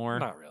season anymore.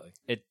 Not really.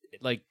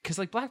 Because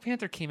Black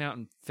Panther came out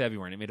in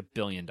February and it made $1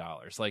 billion.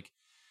 Like,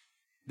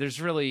 there's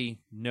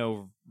really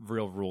no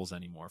real rules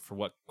anymore for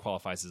what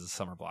qualifies as a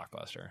summer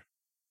blockbuster.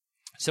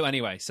 So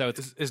anyway, so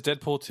it's... Is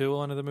Deadpool 2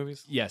 one of the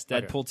movies? Yes,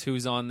 Deadpool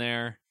 2's on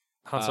there.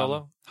 Han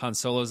Solo? Han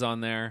Solo's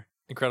on there.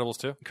 Incredibles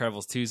 2?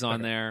 Incredibles 2's on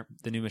Okay. there.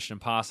 The new Mission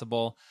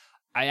Impossible.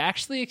 I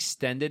actually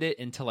extended it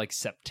into like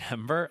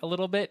September a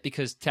little bit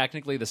because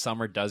technically the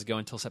summer does go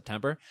until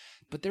September.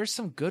 But there's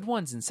some good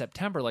ones in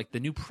September, like the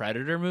new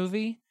Predator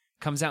movie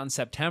comes out in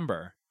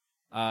September.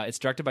 It's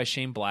directed by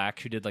Shane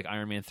Black, who did like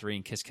Iron Man 3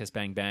 and Kiss Kiss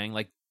Bang Bang.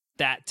 Like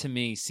that to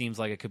me seems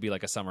like it could be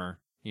like a summer,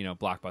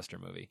 blockbuster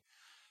movie.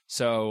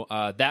 So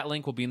that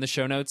link will be in the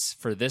show notes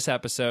for this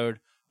episode.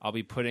 I'll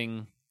be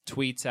putting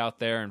tweets out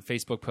there and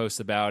Facebook posts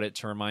about it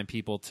to remind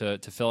people to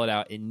fill it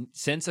out. And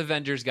since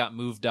Avengers got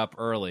moved up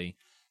early,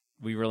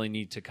 we really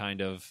need to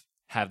kind of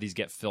have these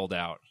get filled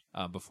out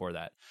before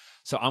that.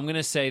 So I'm going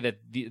to say that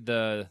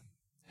the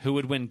Who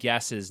Would Win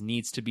guesses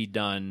needs to be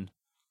done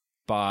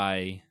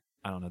by,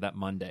 I don't know, that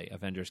Monday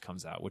Avengers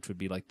comes out, which would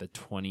be like the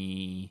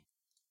 23rd,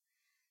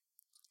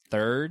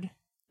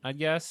 I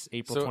guess,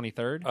 April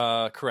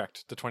 23rd.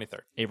 Correct, the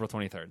 23rd. April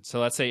 23rd. So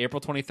let's say April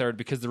 23rd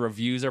because the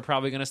reviews are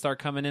probably going to start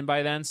coming in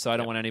by then. So I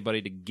don't want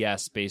anybody to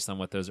guess based on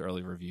what those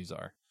early reviews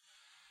are.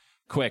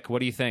 Quick, what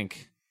do you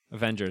think?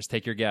 Avengers,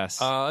 take your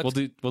guess. We'll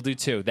do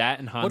 2. That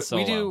and Han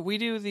Solo. We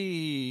do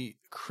the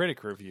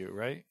critic review,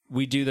 right?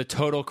 We do the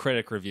total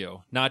critic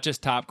review, not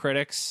just top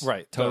critics.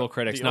 Right. Total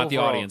critics, not the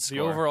audience score.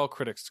 The overall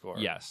critic score.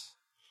 Yes.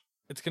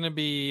 It's going to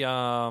be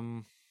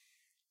around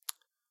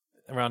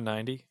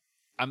 90.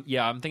 I'm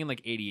thinking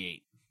like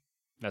 88.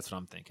 That's what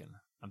I'm thinking.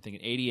 I'm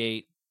thinking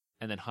 88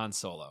 and then Han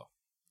Solo.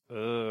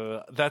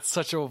 That's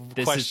such a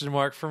question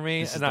mark for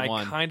me, and I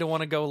kind of want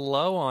to go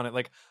low on it.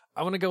 Like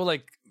I want to go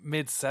like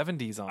mid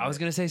 70s on it. I was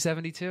going to say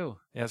 72.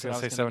 Yeah, I was going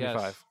to say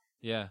 75. Guess.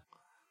 Yeah.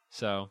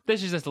 So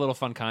this is just a little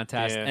fun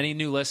contest. Yeah. Any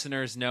new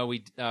listeners know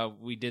we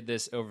did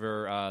this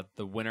over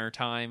the winter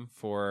time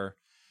for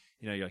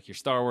like your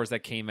Star Wars that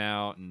came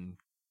out and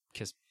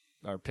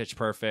Pitch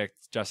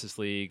Perfect, Justice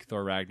League,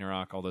 Thor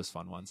Ragnarok, all those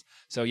fun ones.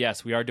 So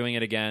yes, we are doing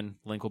it again.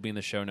 Link will be in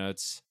the show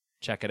notes.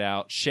 Check it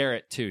out. Share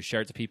it too.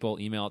 Share it to people.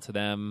 Email it to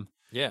them.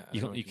 Yeah.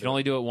 You can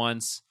only do it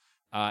once.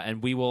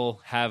 And we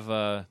will have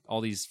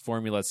all these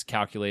formulas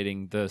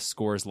calculating the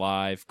scores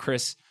live.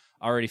 Chris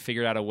already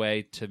figured out a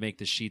way to make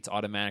the sheets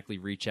automatically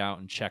reach out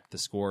and check the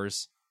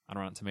scores on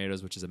Rotten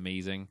Tomatoes, which is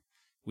amazing.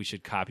 We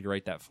should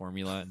copyright that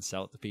formula and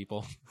sell it to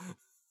people.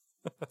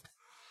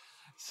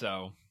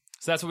 So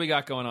that's what we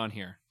got going on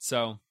here.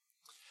 So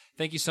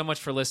thank you so much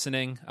for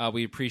listening.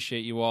 We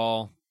appreciate you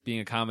all being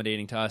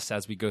accommodating to us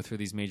as we go through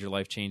these major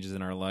life changes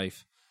in our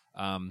life.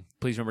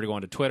 Please remember to go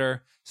onto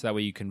Twitter so that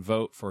way you can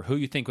vote for who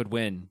you think would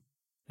win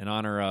in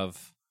honor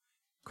of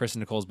Chris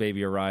and Nicole's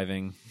baby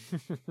arriving.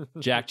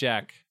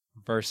 Jack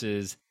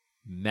versus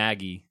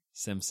Maggie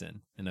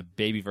Simpson in a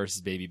baby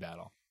versus baby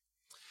battle.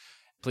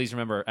 Please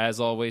remember, as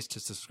always, to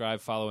subscribe,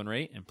 follow, and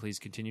rate, and please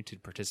continue to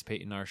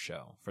participate in our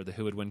show. For the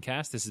Who Would Win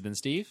cast, this has been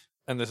Steve.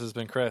 And this has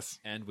been Chris.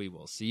 And we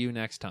will see you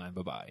next time.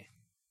 Bye-bye.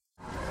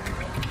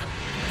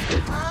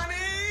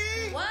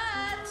 Honey!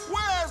 What?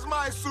 Where's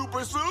my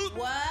super suit?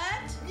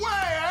 What?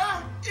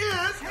 Where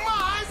is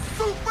my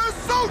super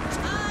suit?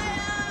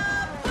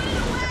 Put it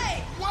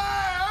away.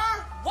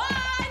 Where?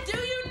 Why do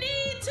you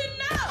need to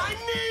know? I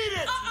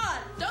need it!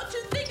 Don't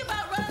you think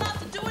about running off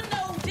to doing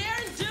no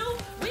daring do?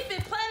 We've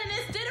been planning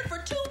this dinner for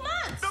 2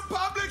 months. The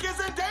public is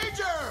in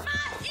danger!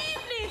 My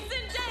evening's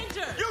in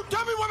danger. You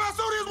tell me what my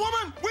suit is,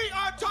 woman! We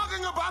are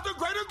talking about the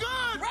greater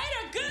good!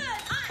 Greater good.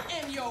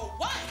 I am your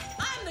wife.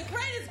 I'm the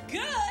greatest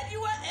good you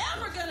are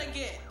ever gonna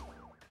get.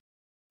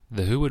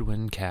 The Who Would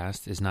Win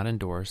cast is not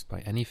endorsed by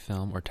any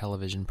film or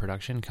television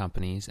production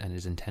companies and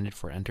is intended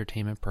for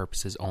entertainment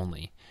purposes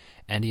only.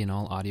 Any and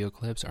all audio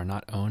clips are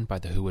not owned by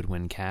the Who Would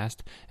Win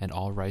cast, and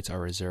all rights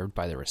are reserved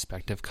by their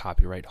respective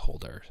copyright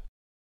holders.